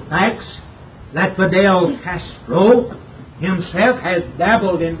revealed facts that Fidel Castro himself has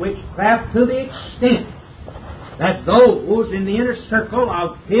dabbled in witchcraft to the extent that those in the inner circle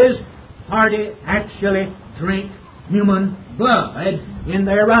of his party actually drink human blood in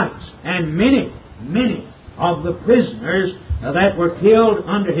their rights. And many of the prisoners that were killed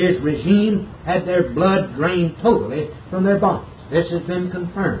under his regime had their blood drained totally from their bodies. This has been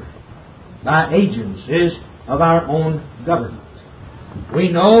confirmed by agencies of our own government. We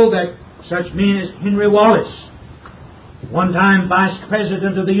know that such men as Henry Wallace, one time Vice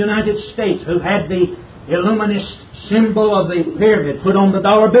President of the United States, who had the Illuminist symbol of the pyramid put on the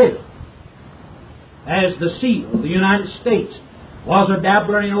dollar bill as the seal of the United States, was a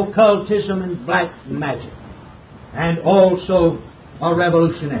dabbler in occultism and black magic, and also a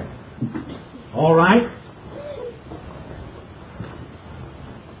revolutionary. All right?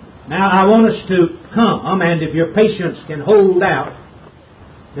 Now I want us to come, and if your patience can hold out,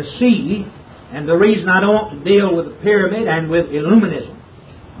 to see, and the reason I don't want to deal with the pyramid and with Illuminism,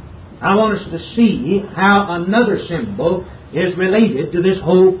 I want us to see how another symbol is related to this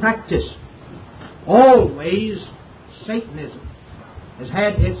whole practice. Always Satanism has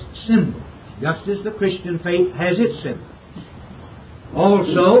had its symbol, just as the Christian faith has its symbol.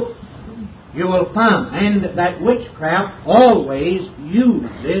 Also, you will find that witchcraft always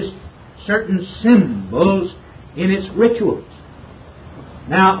uses certain symbols in its rituals.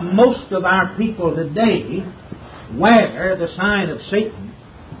 Now, most of our people today wear the sign of Satan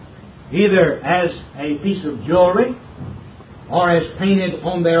either as a piece of jewelry, or as painted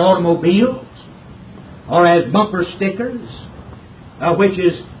on their automobiles, or as bumper stickers, which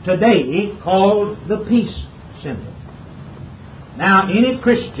is today called the peace symbol. Now, any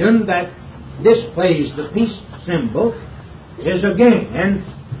Christian that displays the peace symbol is again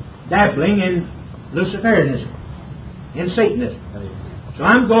dabbling in Luciferianism, in Satanism. So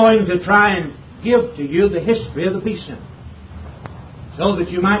I'm going to try and give to you the history of the peace symbol, so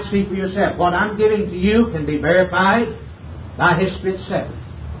that you might see for yourself. What I'm giving to you can be verified by history itself.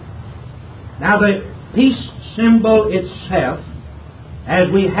 Now, the peace symbol itself, as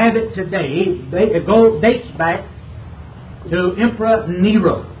we have it today, dates back to Emperor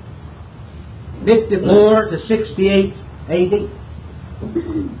Nero, 54 to 68 A.D.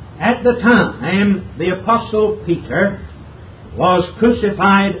 At the time, the Apostle Peter was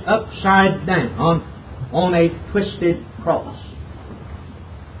crucified upside down on a twisted cross.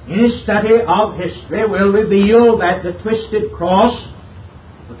 Any study of history will reveal that the twisted cross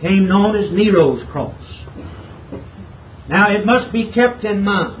became known as Nero's cross. Now, it must be kept in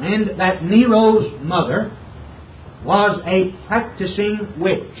mind that Nero's mother was a practicing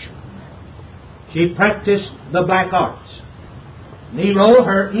witch. She practiced the black arts. Nero,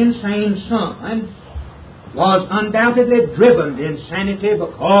 her insane son, was undoubtedly driven to insanity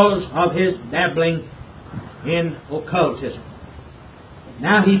because of his dabbling in occultism.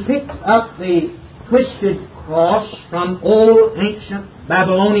 Now, he picked up the twisted cross from old ancient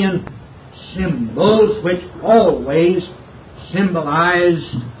Babylonian symbols, which always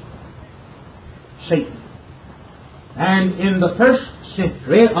symbolized Satan. And in the first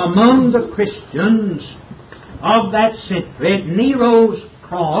century, among the Christians of that century, Nero's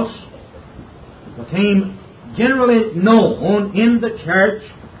cross became generally known in the church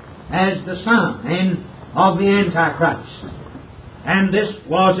as the sign of the Antichrist. And this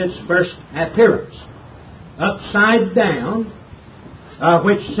was its first appearance. Upside down,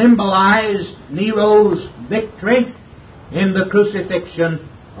 which symbolized Nero's victory in the crucifixion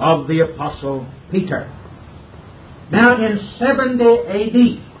of the Apostle Peter. Now, in 70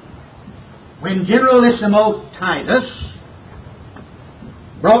 A.D., when Generalissimo Titus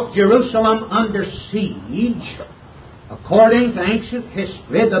brought Jerusalem under siege, according to ancient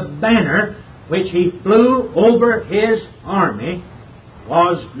history, the banner which he flew over his army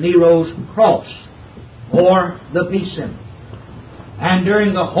was Nero's cross, or the peace symbol. And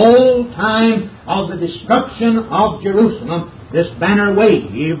during the whole time of the destruction of Jerusalem, this banner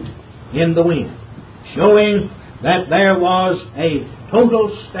waved in the wind, showing that there was a total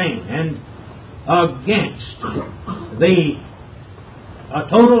stand against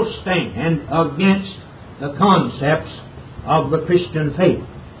the concepts of the Christian faith.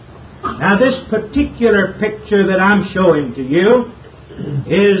 Now, this particular picture that I'm showing to you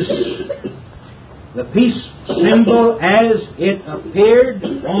is the peace symbol as it appeared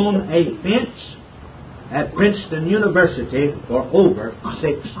on a fence at Princeton University for over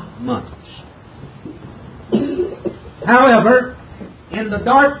 6 months. However, in the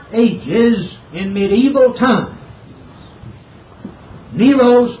Dark Ages, in medieval times,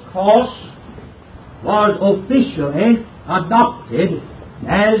 Nero's cross was officially adopted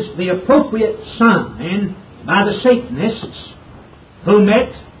as the appropriate sign by the Satanists who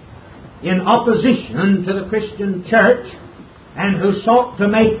met in opposition to the Christian church and who sought to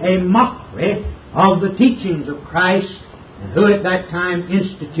make a mockery of the teachings of Christ, and who at that time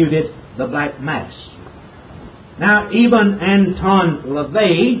instituted the Black Mass. Now, even Anton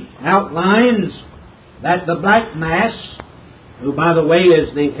LaVey outlines that the Black Mass, who, by the way,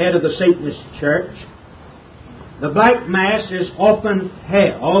 is the head of the Satanist Church, the Black Mass is often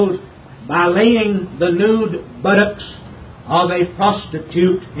held by laying the nude buttocks of a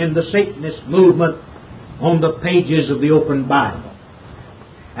prostitute in the Satanist movement on the pages of the open Bible.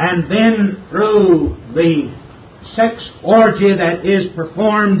 And then through the sex orgy that is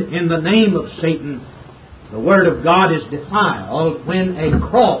performed in the name of Satan, the Word of God is defiled when a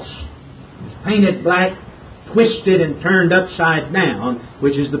cross is painted black, twisted and turned upside down,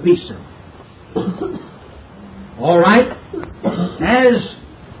 which is the peace symbol. All right? As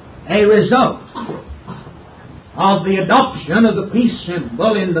a result of the adoption of the peace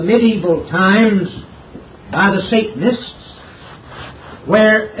symbol in the medieval times by the Satanists,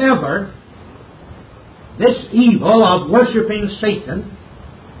 wherever this evil of worshiping Satan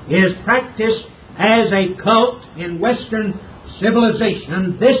is practiced as a cult in Western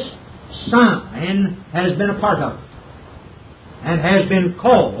civilization, this sign has been a part of it and has been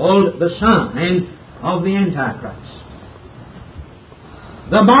called the sign of the Antichrist.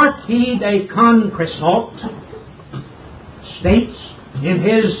 The Marquis de Concrescent states in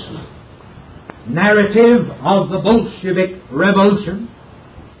his narrative of the Bolshevik Revolution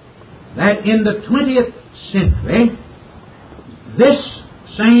that in the 20th century, this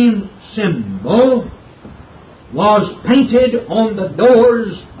same symbol was painted on the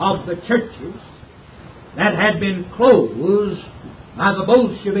doors of the churches that had been closed by the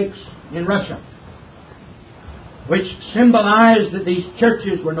Bolsheviks in Russia, which symbolized that these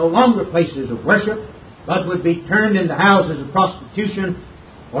churches were no longer places of worship, but would be turned into houses of prostitution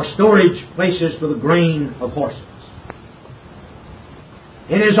or storage places for the grain of horses.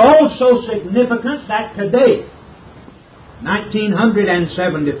 It is also significant that today,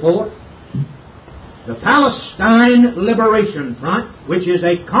 1974, the Palestine Liberation Front, which is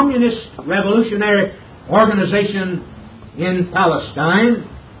a communist revolutionary organization in Palestine,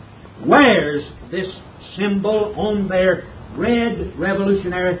 wears this symbol on their red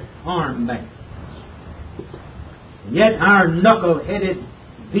revolutionary armbands. Yet our knuckle-headed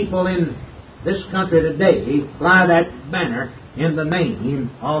people in this country today fly that banner in the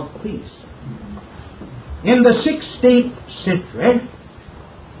name of peace. In the 16th century,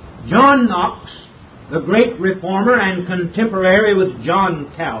 John Knox, the great reformer and contemporary with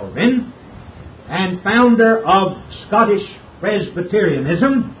John Calvin, and founder of Scottish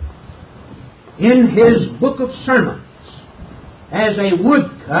Presbyterianism, in his Book of Sermons, as a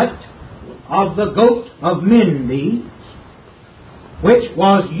woodcut of the Goat of Mendes, which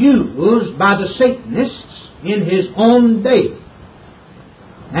was used by the Satanists in his own day.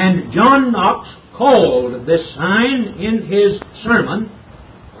 And John Knox called this sign in his sermon,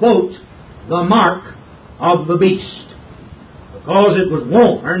 quote, the mark of the beast, because it was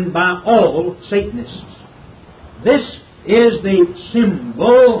worn by all Satanists. This is the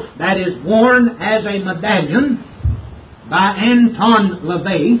symbol that is worn as a medallion by Anton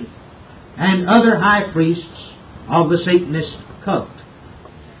LaVey and other high priests of the Satanist cult.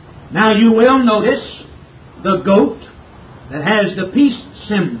 Now you will notice the goat that has the peace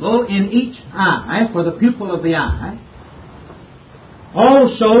symbol in each eye for the pupil of the eye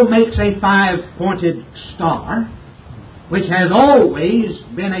also makes a five-pointed star, which has always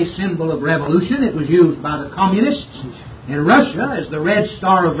been a symbol of revolution. It was used by the communists in Russia as the red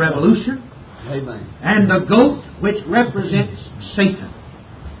star of revolution. Amen. And the goat, which represents Satan.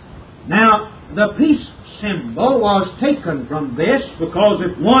 Now, the peace symbol was taken from this because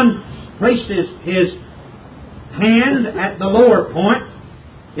if one places his hand at the lower point,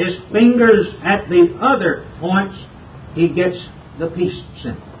 his fingers at the other points, he gets the peace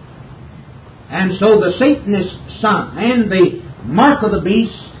symbol. And so the Satanist sign, the mark of the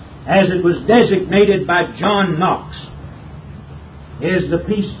beast, as it was designated by John Knox, is the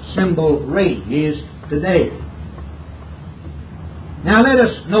peace symbol raised today. Now let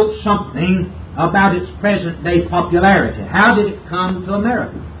us note something about its present day popularity. How did it come to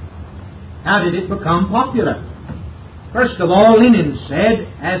America? How did it become popular? First of all, Lenin said,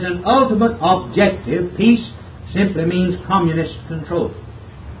 as an ultimate objective, peace simply means communist control.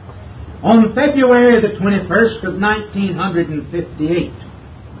 On February the 21st of 1958,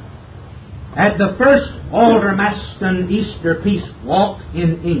 at the first Aldermaston Easter Peace Walk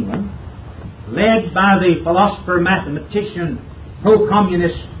in England, led by the philosopher, mathematician,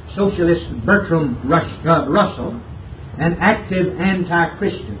 pro-communist socialist Bertrand Russell, an active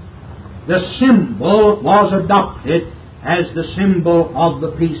anti-Christian, the symbol was adopted as the symbol of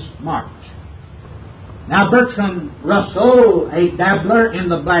the peace march. Now, Bertrand Russell, a dabbler in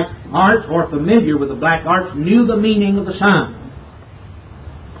the black arts, or familiar with the black arts, knew the meaning of the sign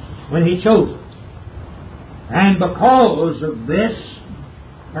when he chose it. And because of this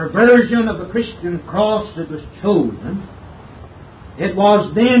perversion of the Christian cross that was chosen, it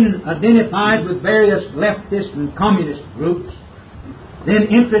was then identified with various leftist and communist groups, then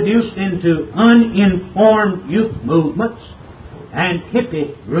introduced into uninformed youth movements and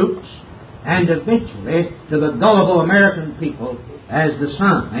hippie groups, and eventually to the gullible American people as the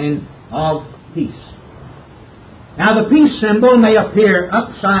sign of peace. Now, the peace symbol may appear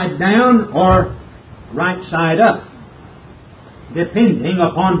upside down or right side up, depending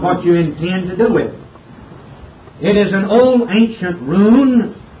upon what you intend to do with it. It is an old ancient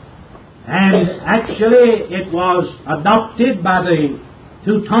rune, and actually it was adopted by the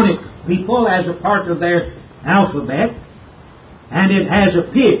Teutonic people as a part of their alphabet, and it has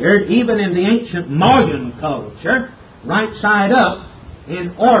appeared even in the ancient Mayan culture right side up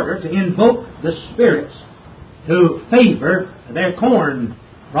in order to invoke the spirits to favor their corn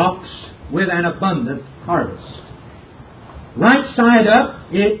crops with an abundant harvest. Right side up,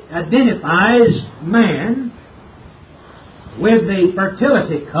 it identifies man with the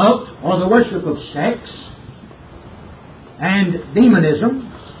fertility cult or the worship of sex and demonism,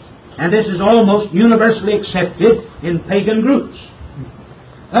 and this is almost universally accepted in pagan groups.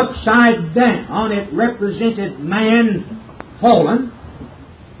 Upside down, it represented man fallen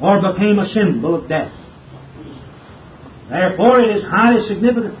or became a symbol of death. Therefore, it is highly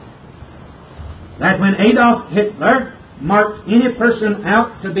significant that when Adolf Hitler marked any person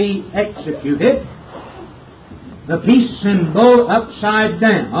out to be executed, the peace symbol upside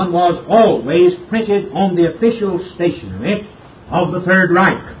down was always printed on the official stationery of the Third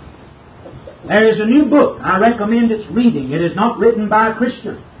Reich. There is a new book. I recommend its reading. It is not written by a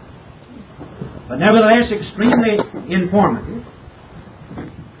Christian, but nevertheless extremely informative.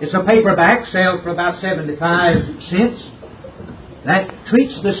 It's a paperback, sells for about 75 cents, that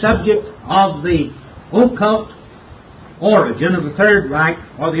treats the subject of the occult origin of the Third Reich,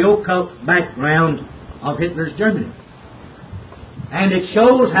 or the occult background of Hitler's Germany. And it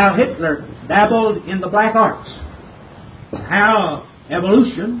shows how Hitler dabbled in the black arts, how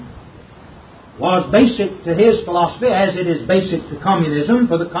evolution was basic to his philosophy, as it is basic to communism.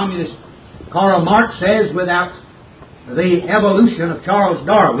 For the communist, Karl Marx says, without the evolution of Charles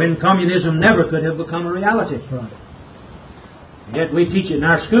Darwin, communism never could have become a reality. Right. Yet we teach it in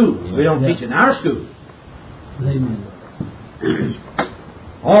our schools. We don't teach it in our schools. Amen.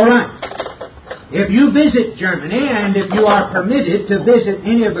 All right. If you visit Germany, and if you are permitted to visit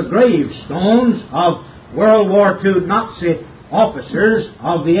any of the gravestones of World War II Nazi officers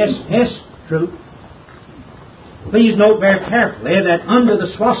of the SS troop, please note very carefully that under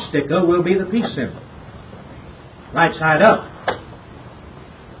the swastika will be the peace symbol, right side up,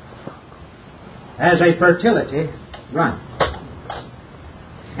 as a fertility rite.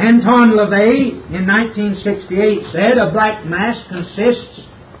 Anton LaVey in 1968 said, "A black mass consists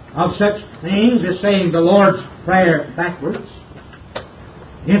of such things as saying the Lord's Prayer backwards,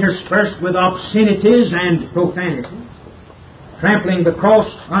 interspersed with obscenities and profanity, trampling the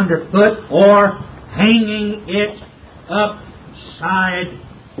cross underfoot, or hanging it upside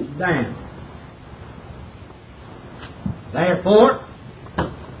down." Therefore,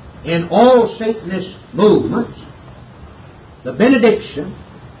 in all Satanist movements, the benediction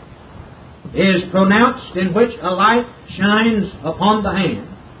is pronounced in which a light shines upon the hand,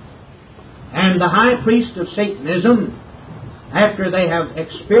 and the high priest of Satanism, after they have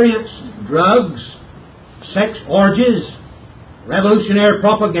experienced drugs, sex orgies, revolutionary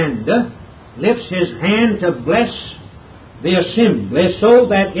propaganda, lifts his hand to bless the assembly so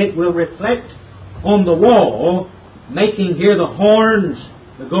that it will reflect on the wall, making here the horns,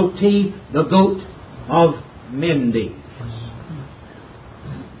 the goatee, the goat of Mendes.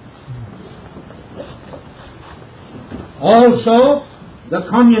 Also, the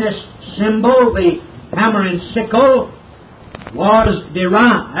communist symbol, the hammer and sickle, was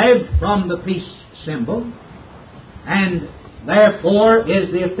derived from the peace symbol, and therefore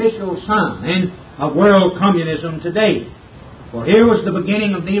is the official sign of world communism today. For here was the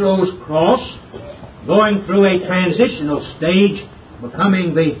beginning of Nero's cross, going through a transitional stage,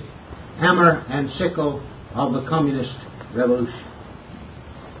 becoming the hammer and sickle of the communist revolution.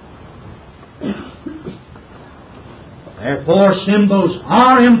 Therefore, symbols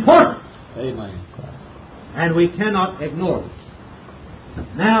are important. Amen. And we cannot ignore them.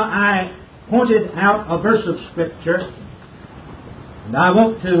 Now, I pointed out a verse of Scripture, and I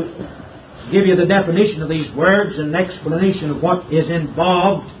want to give you the definition of these words and an explanation of what is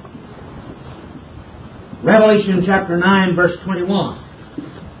involved Revelation chapter 9, verse 21,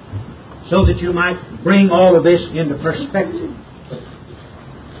 so that you might bring all of this into perspective.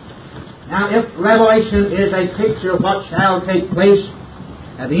 Now, if Revelation is a picture of what shall take place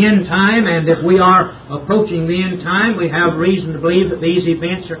at the end time, and if we are approaching the end time, we have reason to believe that these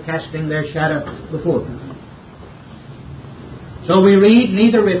events are casting their shadow before them. So we read,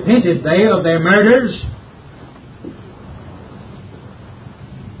 neither repented they of their murders,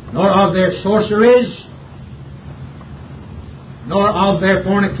 nor of their sorceries, nor of their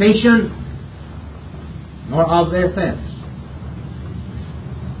fornication, nor of their thefts.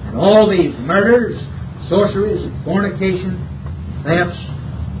 And all these murders, sorceries, and fornication, thefts,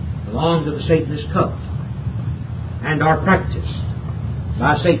 belong to the Satanist cult and are practiced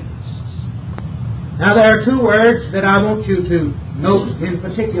by Satanists. Now there are two words that I want you to note in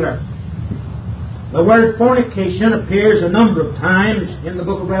particular. The word fornication appears a number of times in the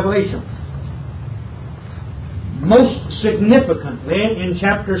book of Revelation. Most significantly in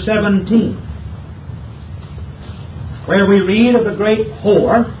chapter 17, where we read of the great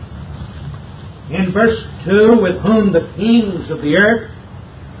whore in verse 2, with whom the kings of the earth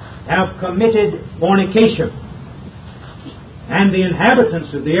have committed fornication, and the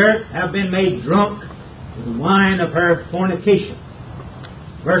inhabitants of the earth have been made drunk with the wine of her fornication.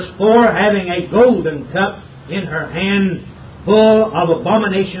 Verse 4, having a golden cup in her hand, full of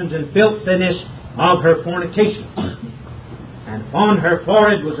abominations and filthiness of her fornication. And upon her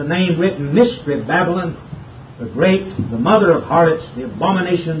forehead was a name written, Mystery Babylon, the Great, the mother of harlots, the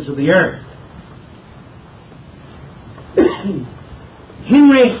abominations of the earth.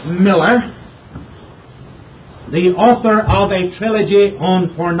 Henry Miller, the author of a trilogy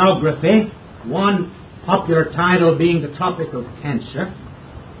on pornography, one popular title being The Tropic of Cancer,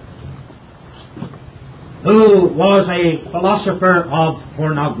 who was a philosopher of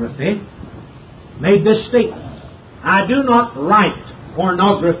pornography, made this statement: I do not write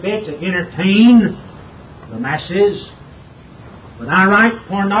pornography to entertain the masses, but I write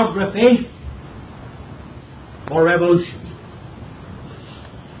pornography for revolution.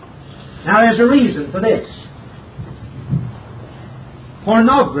 Now there's a reason for this.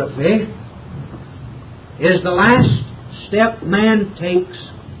 Pornography is the last step man takes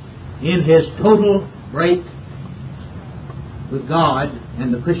in his total break with God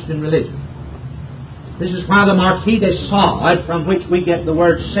and the Christian religion. This is why the Marquis de Sade, from which we get the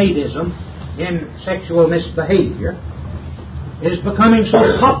word sadism in sexual misbehavior, is becoming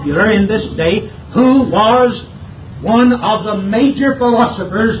so popular in this day, who was one of the major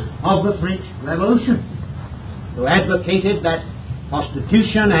philosophers of the French Revolution, who advocated that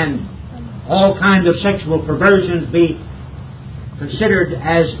prostitution and all kinds of sexual perversions be considered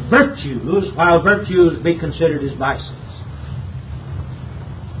as virtues, while virtues be considered as vices.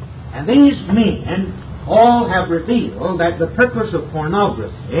 And these men all have revealed that the purpose of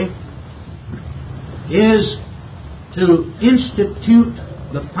pornography is to institute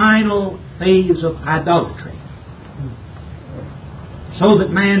the final phase of idolatry, so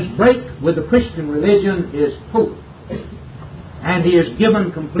that man's break with the Christian religion is total, and he is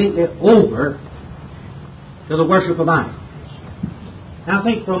given completely over to the worship of idols. Now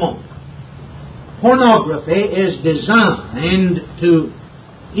think for a moment. Pornography is designed to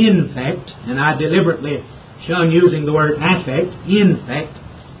infect, and I deliberately shun using the word affect, infect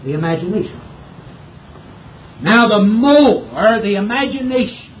the imagination. Now the more the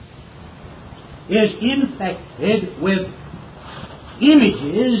imagination is infected with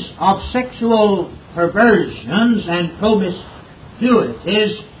images of sexual perversions and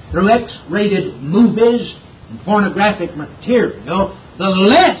promiscuities through X-rated movies and pornographic material, the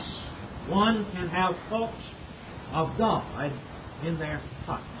less one can have thoughts of God in their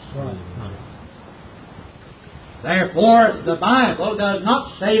hearts. Therefore, the Bible does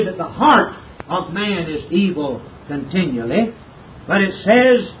not say that the heart of man is evil continually, but it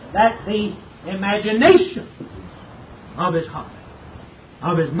says that the imagination of his heart,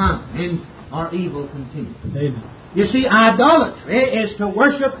 of his mind, are evil continually. Amen. You see, idolatry is to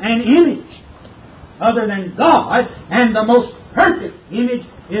worship an image other than God, and the most perfect image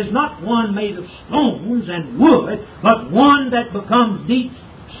is not one made of stones and wood, but one that becomes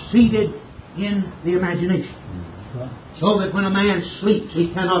deep-seated in the imagination. So that when a man sleeps,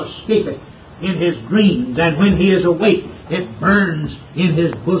 he cannot escape it in his dreams, and when he is awake, it burns in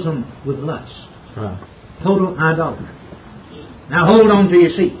his bosom with lust. Total idolatry. Now hold on to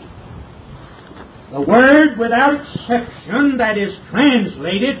your seat. The word without exception that is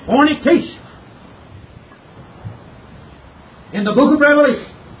translated fornication in the book of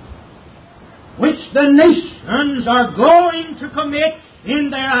Revelation, which the nations are going to commit in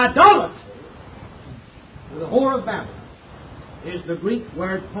their idolatry, the whore of Babylon is the Greek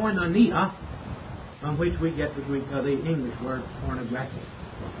word porneia, from which we get the English word pornographic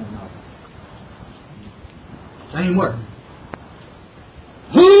or pornography. Same word.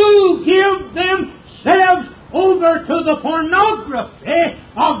 Who give themselves over to the pornography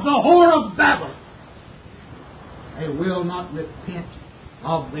of the whore of Babylon. They will not repent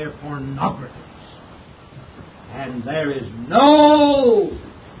of their pornographies. And there is no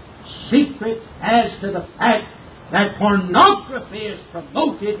secret as to the fact that pornography is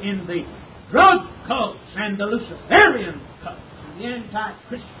promoted in the drug cults and the Luciferian cults and the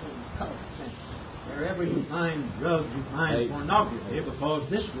anti-Christian cults. And wherever you find drugs, you find pornography, because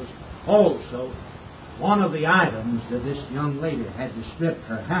this was also one of the items that this young lady had to strip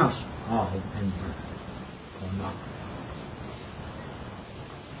her house of and burn. Pornography.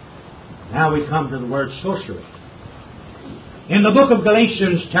 Now we come to the word sorcery. In the book of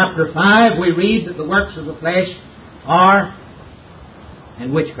Galatians chapter 5, we read that the works of the flesh are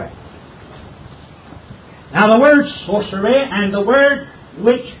and witchcraft. Now the word sorcery and the word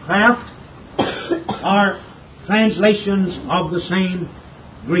witchcraft are translations of the same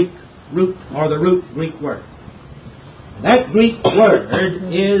Greek root, or the root Greek word. That Greek word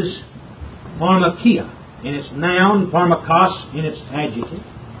is pharmakia in its noun, pharmakos in its adjective.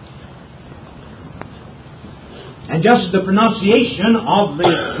 And just the pronunciation of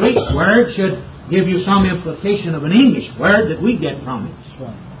the Greek word should give you some implication of an English word that we get from it.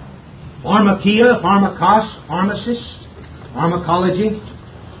 Pharmakia, pharmakos, pharmacist, pharmacology,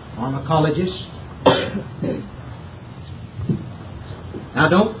 pharmacologist. Now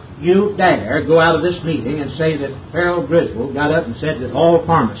don't you dare go out of this meeting and say that Farrell Griswold got up and said that all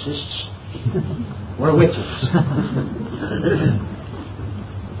pharmacists were witches.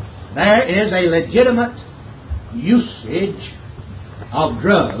 There is a legitimate usage of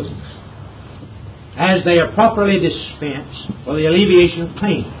drugs as they are properly dispensed for the alleviation of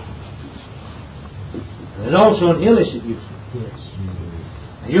pain. There's also an illicit usage.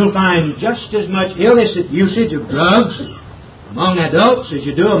 And you'll find just as much illicit usage of drugs among adults as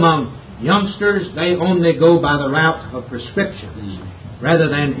you do among youngsters. They only go by the route of prescriptions rather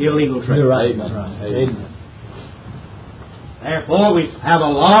than illegal trade. You're right. Amen. Therefore, we have a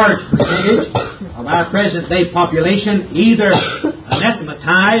large percentage of our present-day population either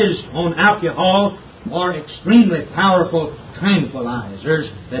anathematized on alcohol or extremely powerful tranquilizers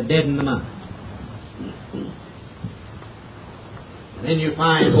that deaden the mind. And then you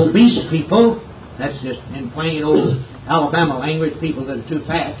find obese people, that's just in plain old Alabama language, people that are too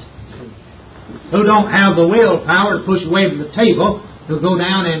fat, who don't have the willpower to push away from the table to go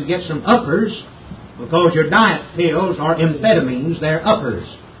down and get some uppers, because your diet pills are amphetamines, they're uppers.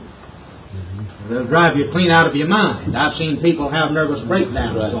 They'll drive you clean out of your mind. I've seen people have nervous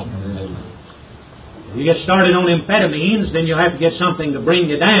breakdowns. If you get started on amphetamines, then you'll have to get something to bring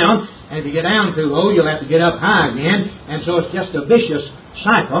you down. And if you get down too low, you'll have to get up high again. And so it's just a vicious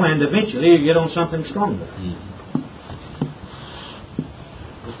cycle, and eventually you get on something stronger.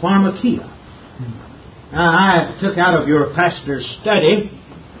 The pharmakia. Now, I took out of your pastor's study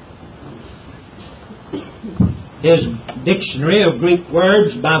his dictionary of Greek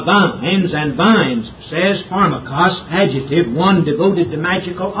words by Vines, and Vines says pharmakos, adjective, one devoted to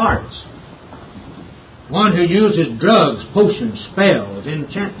magical arts. One who uses drugs, potions, spells,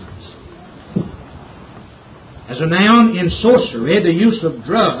 enchantments. As a noun, in sorcery, the use of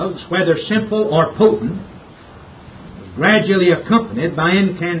drugs, whether simple or potent, is gradually accompanied by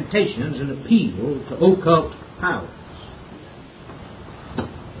incantations and appeal to occult powers.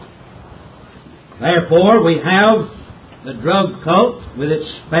 Therefore, we have the drug cult with its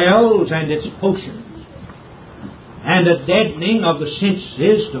spells and its potions, and a deadening of the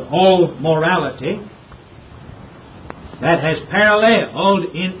senses to all morality that has paralleled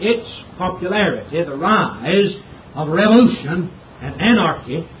in its popularity the rise of revolution and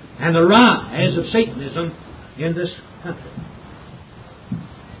anarchy and the rise of Satanism in this country.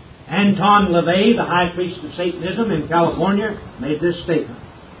 Anton LaVey, the high priest of Satanism in California, made this statement.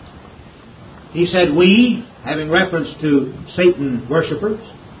 He said, we, having reference to Satan worshippers,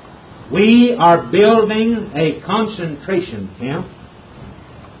 we are building a concentration camp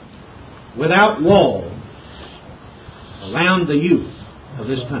without walls around the youth of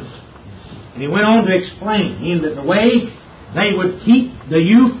this country. And he went on to explain that the way they would keep the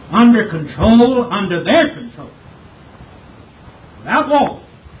youth under control, under their control, without walls,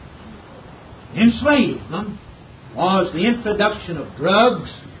 enslave them, was the introduction of drugs,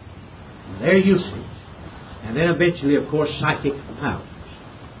 their usage, and then eventually, of course, psychic powers.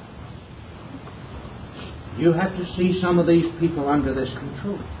 You have to see some of these people under this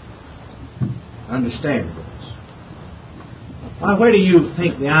control. Understandable. Well, where do you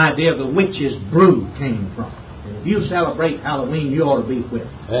think the idea of the witch's brew came from? If you celebrate Halloween, you ought to be with it.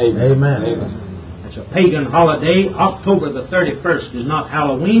 Amen. It's a pagan holiday. October the 31st is not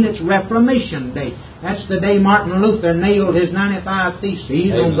Halloween, it's Reformation Day. That's the day Martin Luther nailed his 95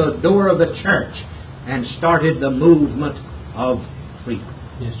 Theses on the door of the church and started the movement of freedom.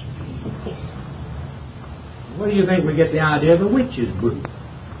 Yes. Where do you think we get the idea of the witch's brew?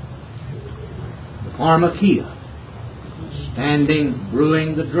 The pharmakia, standing,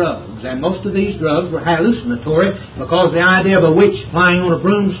 brewing the drugs. And most of these drugs were hallucinatory because the idea of a witch flying on a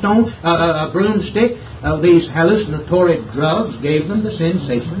broomstick, these hallucinatory drugs gave them the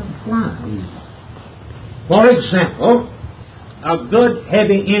sensation of flying. For example, a good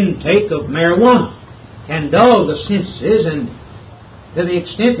heavy intake of marijuana can dull the senses, and to the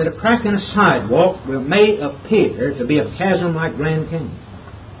extent that a crack in a sidewalk may appear to be a chasm like Grand Canyon.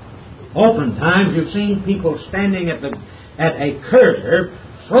 Oftentimes you've seen people standing at a curve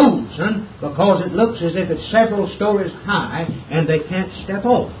frozen because it looks as if it's several stories high and they can't step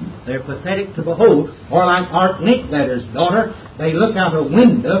off. They're pathetic to behold. Or like Art Linkletter's daughter, they look out a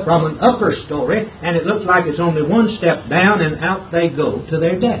window from an upper story and it looks like it's only one step down and out they go to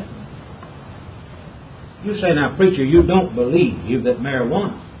their death. You say, now, preacher, you don't believe that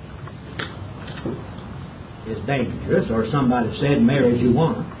marijuana is dangerous, or somebody said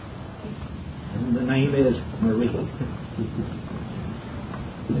marijuana, and the name is Marie.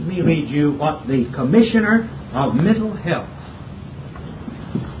 Let me read you what the Commissioner of Mental Health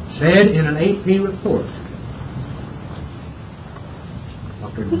said in an AP report.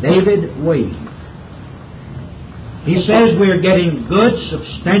 Dr. David Wade. He says we're getting good,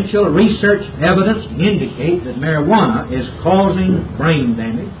 substantial research evidence to indicate that marijuana is causing brain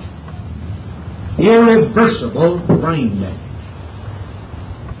damage, irreversible brain damage.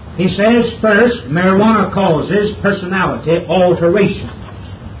 He says, first, marijuana causes personality alterations,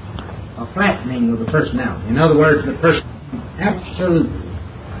 a flattening of the personality. In other words, the person is absolutely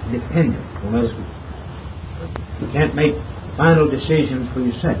dependent on other people. You can't make final decisions for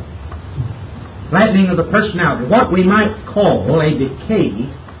yourself. Flattening of the personality, what we might call a decay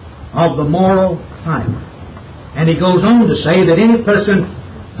of the moral fiber. And he goes on to say that any person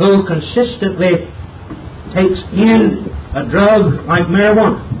who consistently takes in a drug like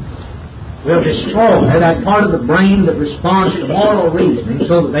marijuana will destroy that part of the brain that responds to moral reasoning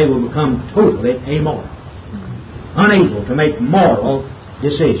so that they will become totally amoral, unable to make moral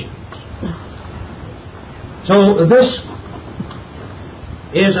decisions. So this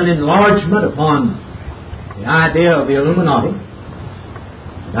is an enlargement upon the idea of the Illuminati.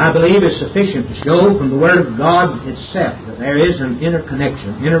 And I believe is sufficient to show from the Word of God itself that there is an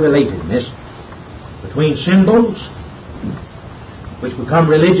interconnection, interrelatedness between symbols which become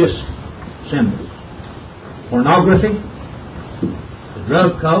religious symbols, pornography, the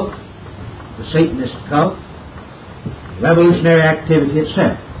drug cult, the Satanist cult, revolutionary activity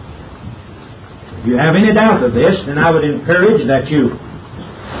itself. If you have any doubt of this, then I would encourage that you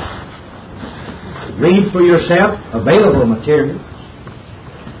read for yourself available materials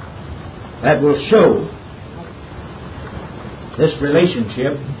that will show this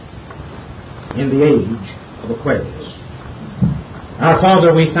relationship in the age of Aquarius. Our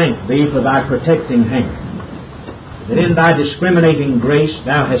Father, we thank Thee for Thy protecting hand, that in Thy discriminating grace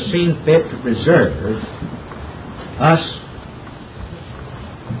Thou hast seen fit to preserve us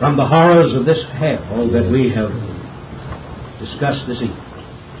from the horrors of this hell that we have discussed this evening.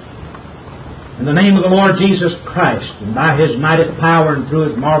 In the name of the Lord Jesus Christ, and by His mighty power and through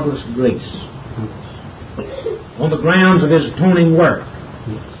His marvelous grace, on the grounds of His atoning work,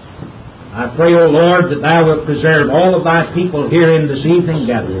 I pray, O Lord, that Thou wilt preserve all of Thy people here in this evening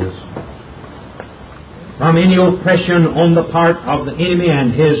gathered from any oppression on the part of the enemy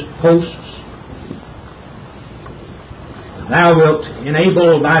and his hosts. Thou wilt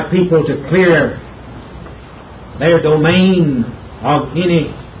enable Thy people to clear their domain of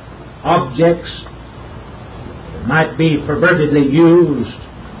any objects that might be pervertedly used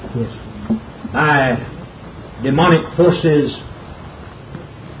by demonic forces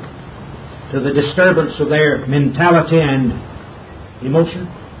to the disturbance of their mentality and emotion.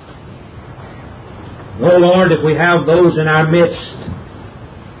 Oh Lord, if we have those in our midst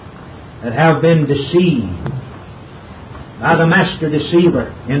that have been deceived by the master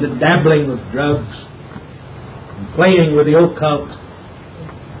deceiver into dabbling with drugs and playing with the occult,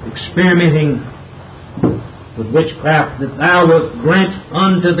 experimenting with witchcraft, that Thou wilt grant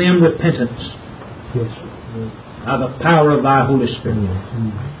unto them repentance by the power of Thy Holy Spirit.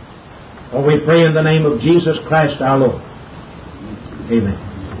 For we pray in the name of Jesus Christ our Lord. Amen.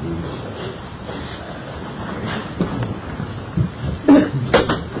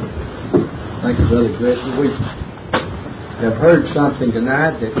 Thank you, Brother Griswold. We have heard something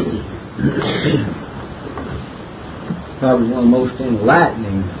tonight that is probably one of the most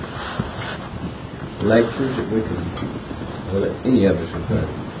enlightening lectures that we can, well, that any of us have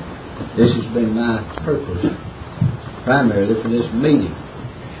heard. This has been my purpose, primarily for this meeting,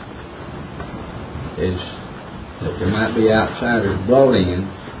 is that there might be outsiders brought in,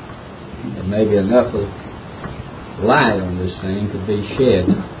 and maybe enough of light on this thing could be shed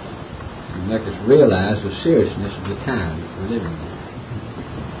and make us realize the seriousness of the time that we're living in.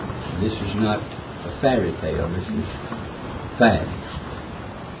 This is not a fairy tale. This is fact.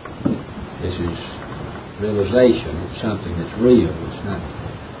 This is realization. It's something that's real. It's not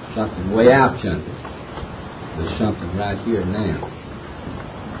something way out yonder. There's something right here and now.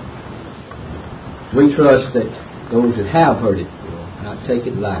 We trust that those that have heard it will not take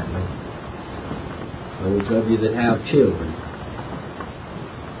it lightly. Those of you that have children,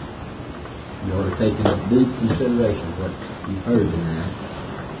 you ought to take into deep consideration what you've heard tonight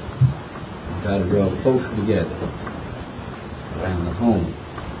and try to draw closer together around the home.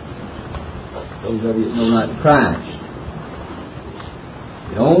 Those of you that know not Christ,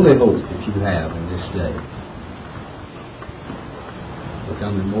 the only hope that you have in this day,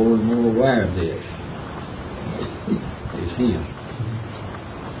 becoming more and more aware of this, is Him.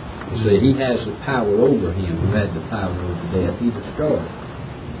 You see, He has the power over him who had the power over death. He destroyed it.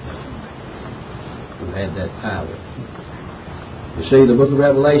 Who had that power. You see, the book of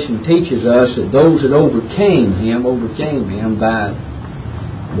Revelation teaches us that those that overcame him by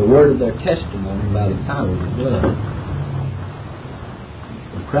the word of their testimony, by the power of the blood.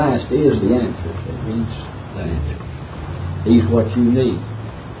 And Christ is the answer. He's the answer. He's what you need.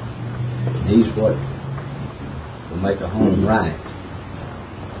 He's what will make a home right.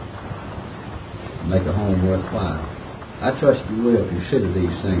 Make a home worthwhile. I trust you will consider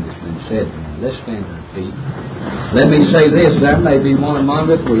these things that's been said tonight. Let's stand to our feet. Let me say this. There may be one among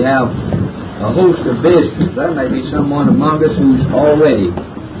us. We have a host of visitors. There may be someone among us who's already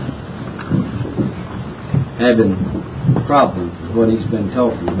having problems with what he's been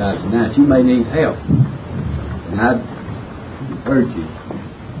talking about tonight. You may need help. And I'd urge you,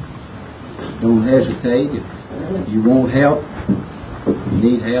 don't hesitate. If you want help, you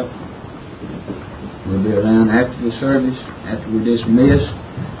need help, we'll be around after the service, after we're dismissed.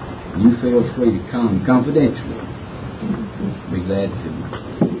 You feel free to come confidentially. Be glad to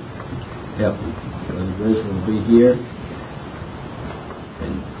help you. Brother Griswold will be here.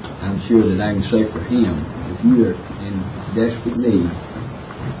 And I'm sure that I can say for him, if you're in desperate need,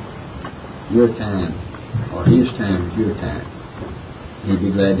 your time, or his time is your time. He'd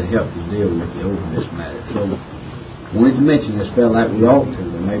be glad to help you deal with you over this matter. So, I wanted to mention this, felt like we ought to.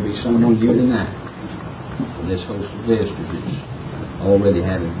 There may be someone here tonight, this host of visitors that's already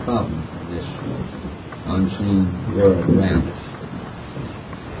having problems with this unseen world around us.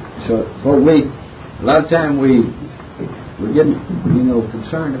 So, a lot of time we're getting,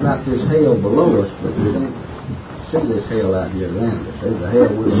 concerned about this hell below us, but we don't see this hell out here around us. There's the hell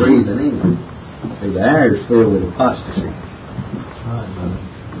we're breathing in. See, the air is filled with apostasy.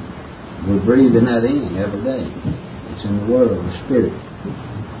 We're breathing that in every day. It's in the world, the spirit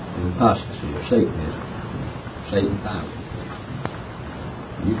of apostasy or Satanism. Satan power.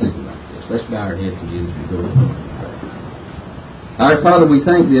 You think about this. Let's bow our heads again as we go. Our Father, we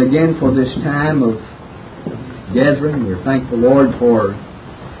thank Thee again for this time of gathering. We're thankful, Lord, for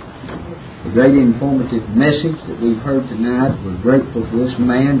the great informative message that we've heard tonight. We're grateful for this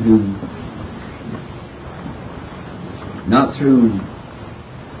man who, not through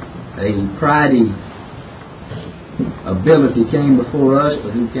a pridey ability came before us,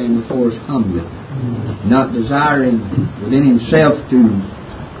 but who came before us humbly, not desiring within himself to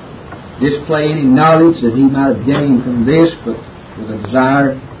display any knowledge that he might have gained from this, but with a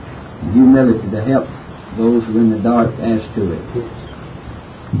desire and humility to help those who are in the dark as to it.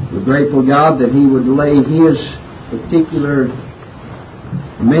 We're grateful, God, that he would lay his particular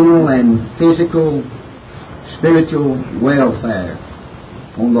mental and physical, spiritual welfare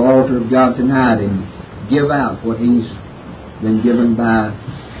on the altar of God tonight and give out what he's been given by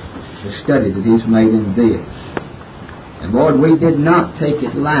the study that he's made in this. And Lord, we did not take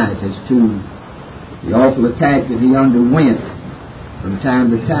it light as to the awful attack that he underwent from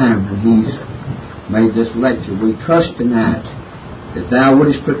time to time when he's made this lecture. We trust tonight that Thou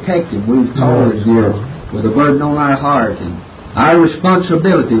wouldest protect him. We've called it here with a burden on our heart, and our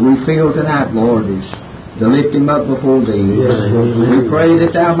responsibility we feel tonight, Lord, is to lift him up before Thee. We pray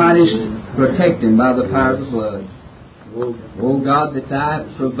that Thou mightest protect him by the power of the blood. Oh God, that Thy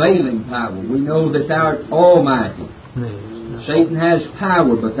prevailing power, we know that Thou art almighty. Satan has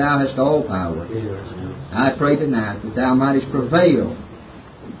power, but thou hast all power. I pray tonight that thou mightest prevail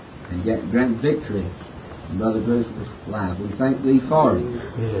and grant victory in Brother Griswold's life. We thank thee for him.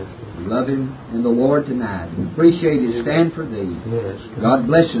 We love him in the Lord tonight. We appreciate his stand for thee. God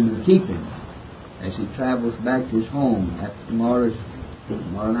bless him and keep him as he travels back to his home after tomorrow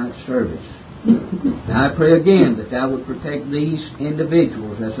night's service. Now I pray again that thou would protect these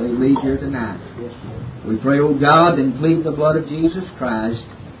individuals as they leave here tonight. We pray, O God, and plead the blood of Jesus Christ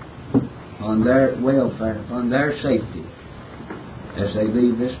on their welfare, upon their safety as they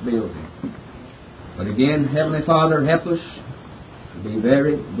leave this building. But again, Heavenly Father, help us to be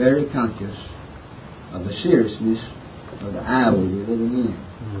very, very conscious of the seriousness of the hour we're living in.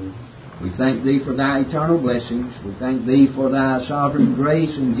 We thank Thee for Thy eternal blessings. We thank Thee for Thy sovereign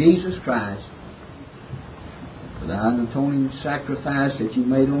grace in Jesus Christ, for Thy atoning sacrifice that You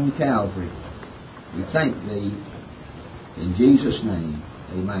made on Calvary. We thank Thee in Jesus' name.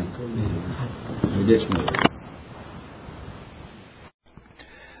 Amen. We dismiss.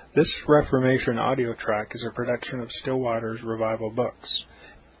 This Reformation audio track is a production of Stillwater's Revival Books.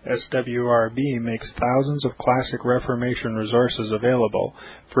 SWRB makes thousands of classic Reformation resources available,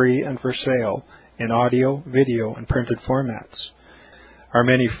 free and for sale, in audio, video, and printed formats. Our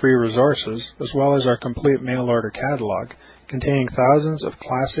many free resources, as well as our complete mail-order catalog, containing thousands of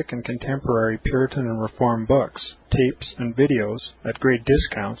classic and contemporary Puritan and Reformed books, tapes, and videos at great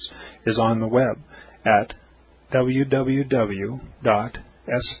discounts, is on the web at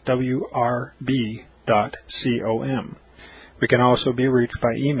www.swrb.com. We can also be reached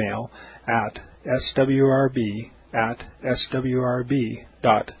by email at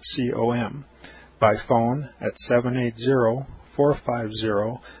swrb@swrb.com, by phone at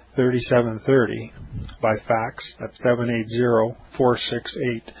 780-450-3730, by fax at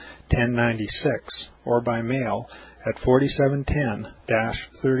 780-468-1096, or by mail at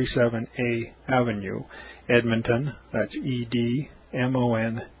 4710-37A Avenue, Edmonton, that's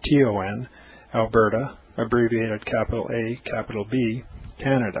Edmonton, Alberta, abbreviated capital A, capital B,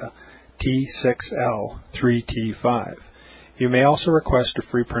 Canada, T6L3T5. You may also request a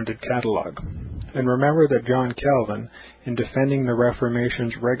free printed catalog. And remember that John Calvin, in defending the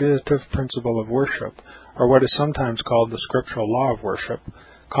Reformation's regulative principle of worship, or what is sometimes called the scriptural law of worship,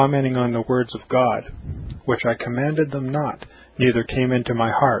 commenting on the words of God, which I commanded them not, neither came into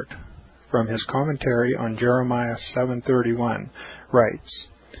my heart, from his commentary on Jeremiah 7:31, writes,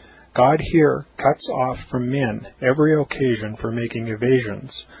 God here cuts off from men every occasion for making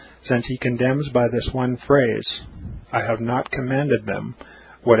evasions, since he condemns by this one phrase, I have not commanded them,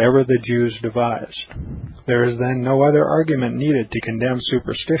 whatever the Jews devised. There is then no other argument needed to condemn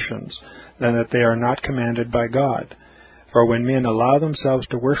superstitions than that they are not commanded by God. For when men allow themselves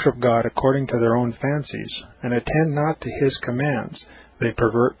to worship God according to their own fancies, and attend not to his commands, they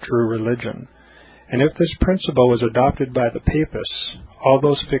pervert true religion. And if this principle was adopted by the Papists, all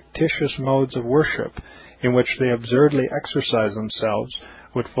those fictitious modes of worship in which they absurdly exercise themselves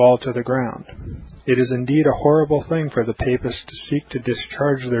would fall to the ground. It is indeed a horrible thing for the Papists to seek to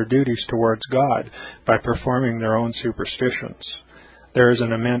discharge their duties towards God by performing their own superstitions. There is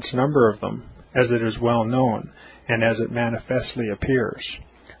an immense number of them, as it is well known, and as it manifestly appears.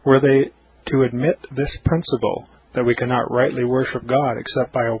 Were they to admit this principle, that we cannot rightly worship God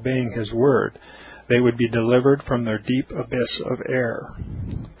except by obeying his word, they would be delivered from their deep abyss of error.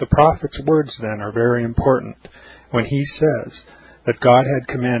 The prophet's words, then, are very important when he says that God had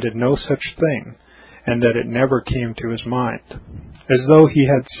commanded no such thing, and that it never came to his mind, as though he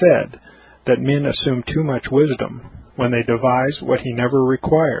had said that men assume too much wisdom when they devise what he never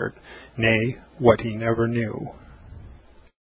required, nay, what he never knew.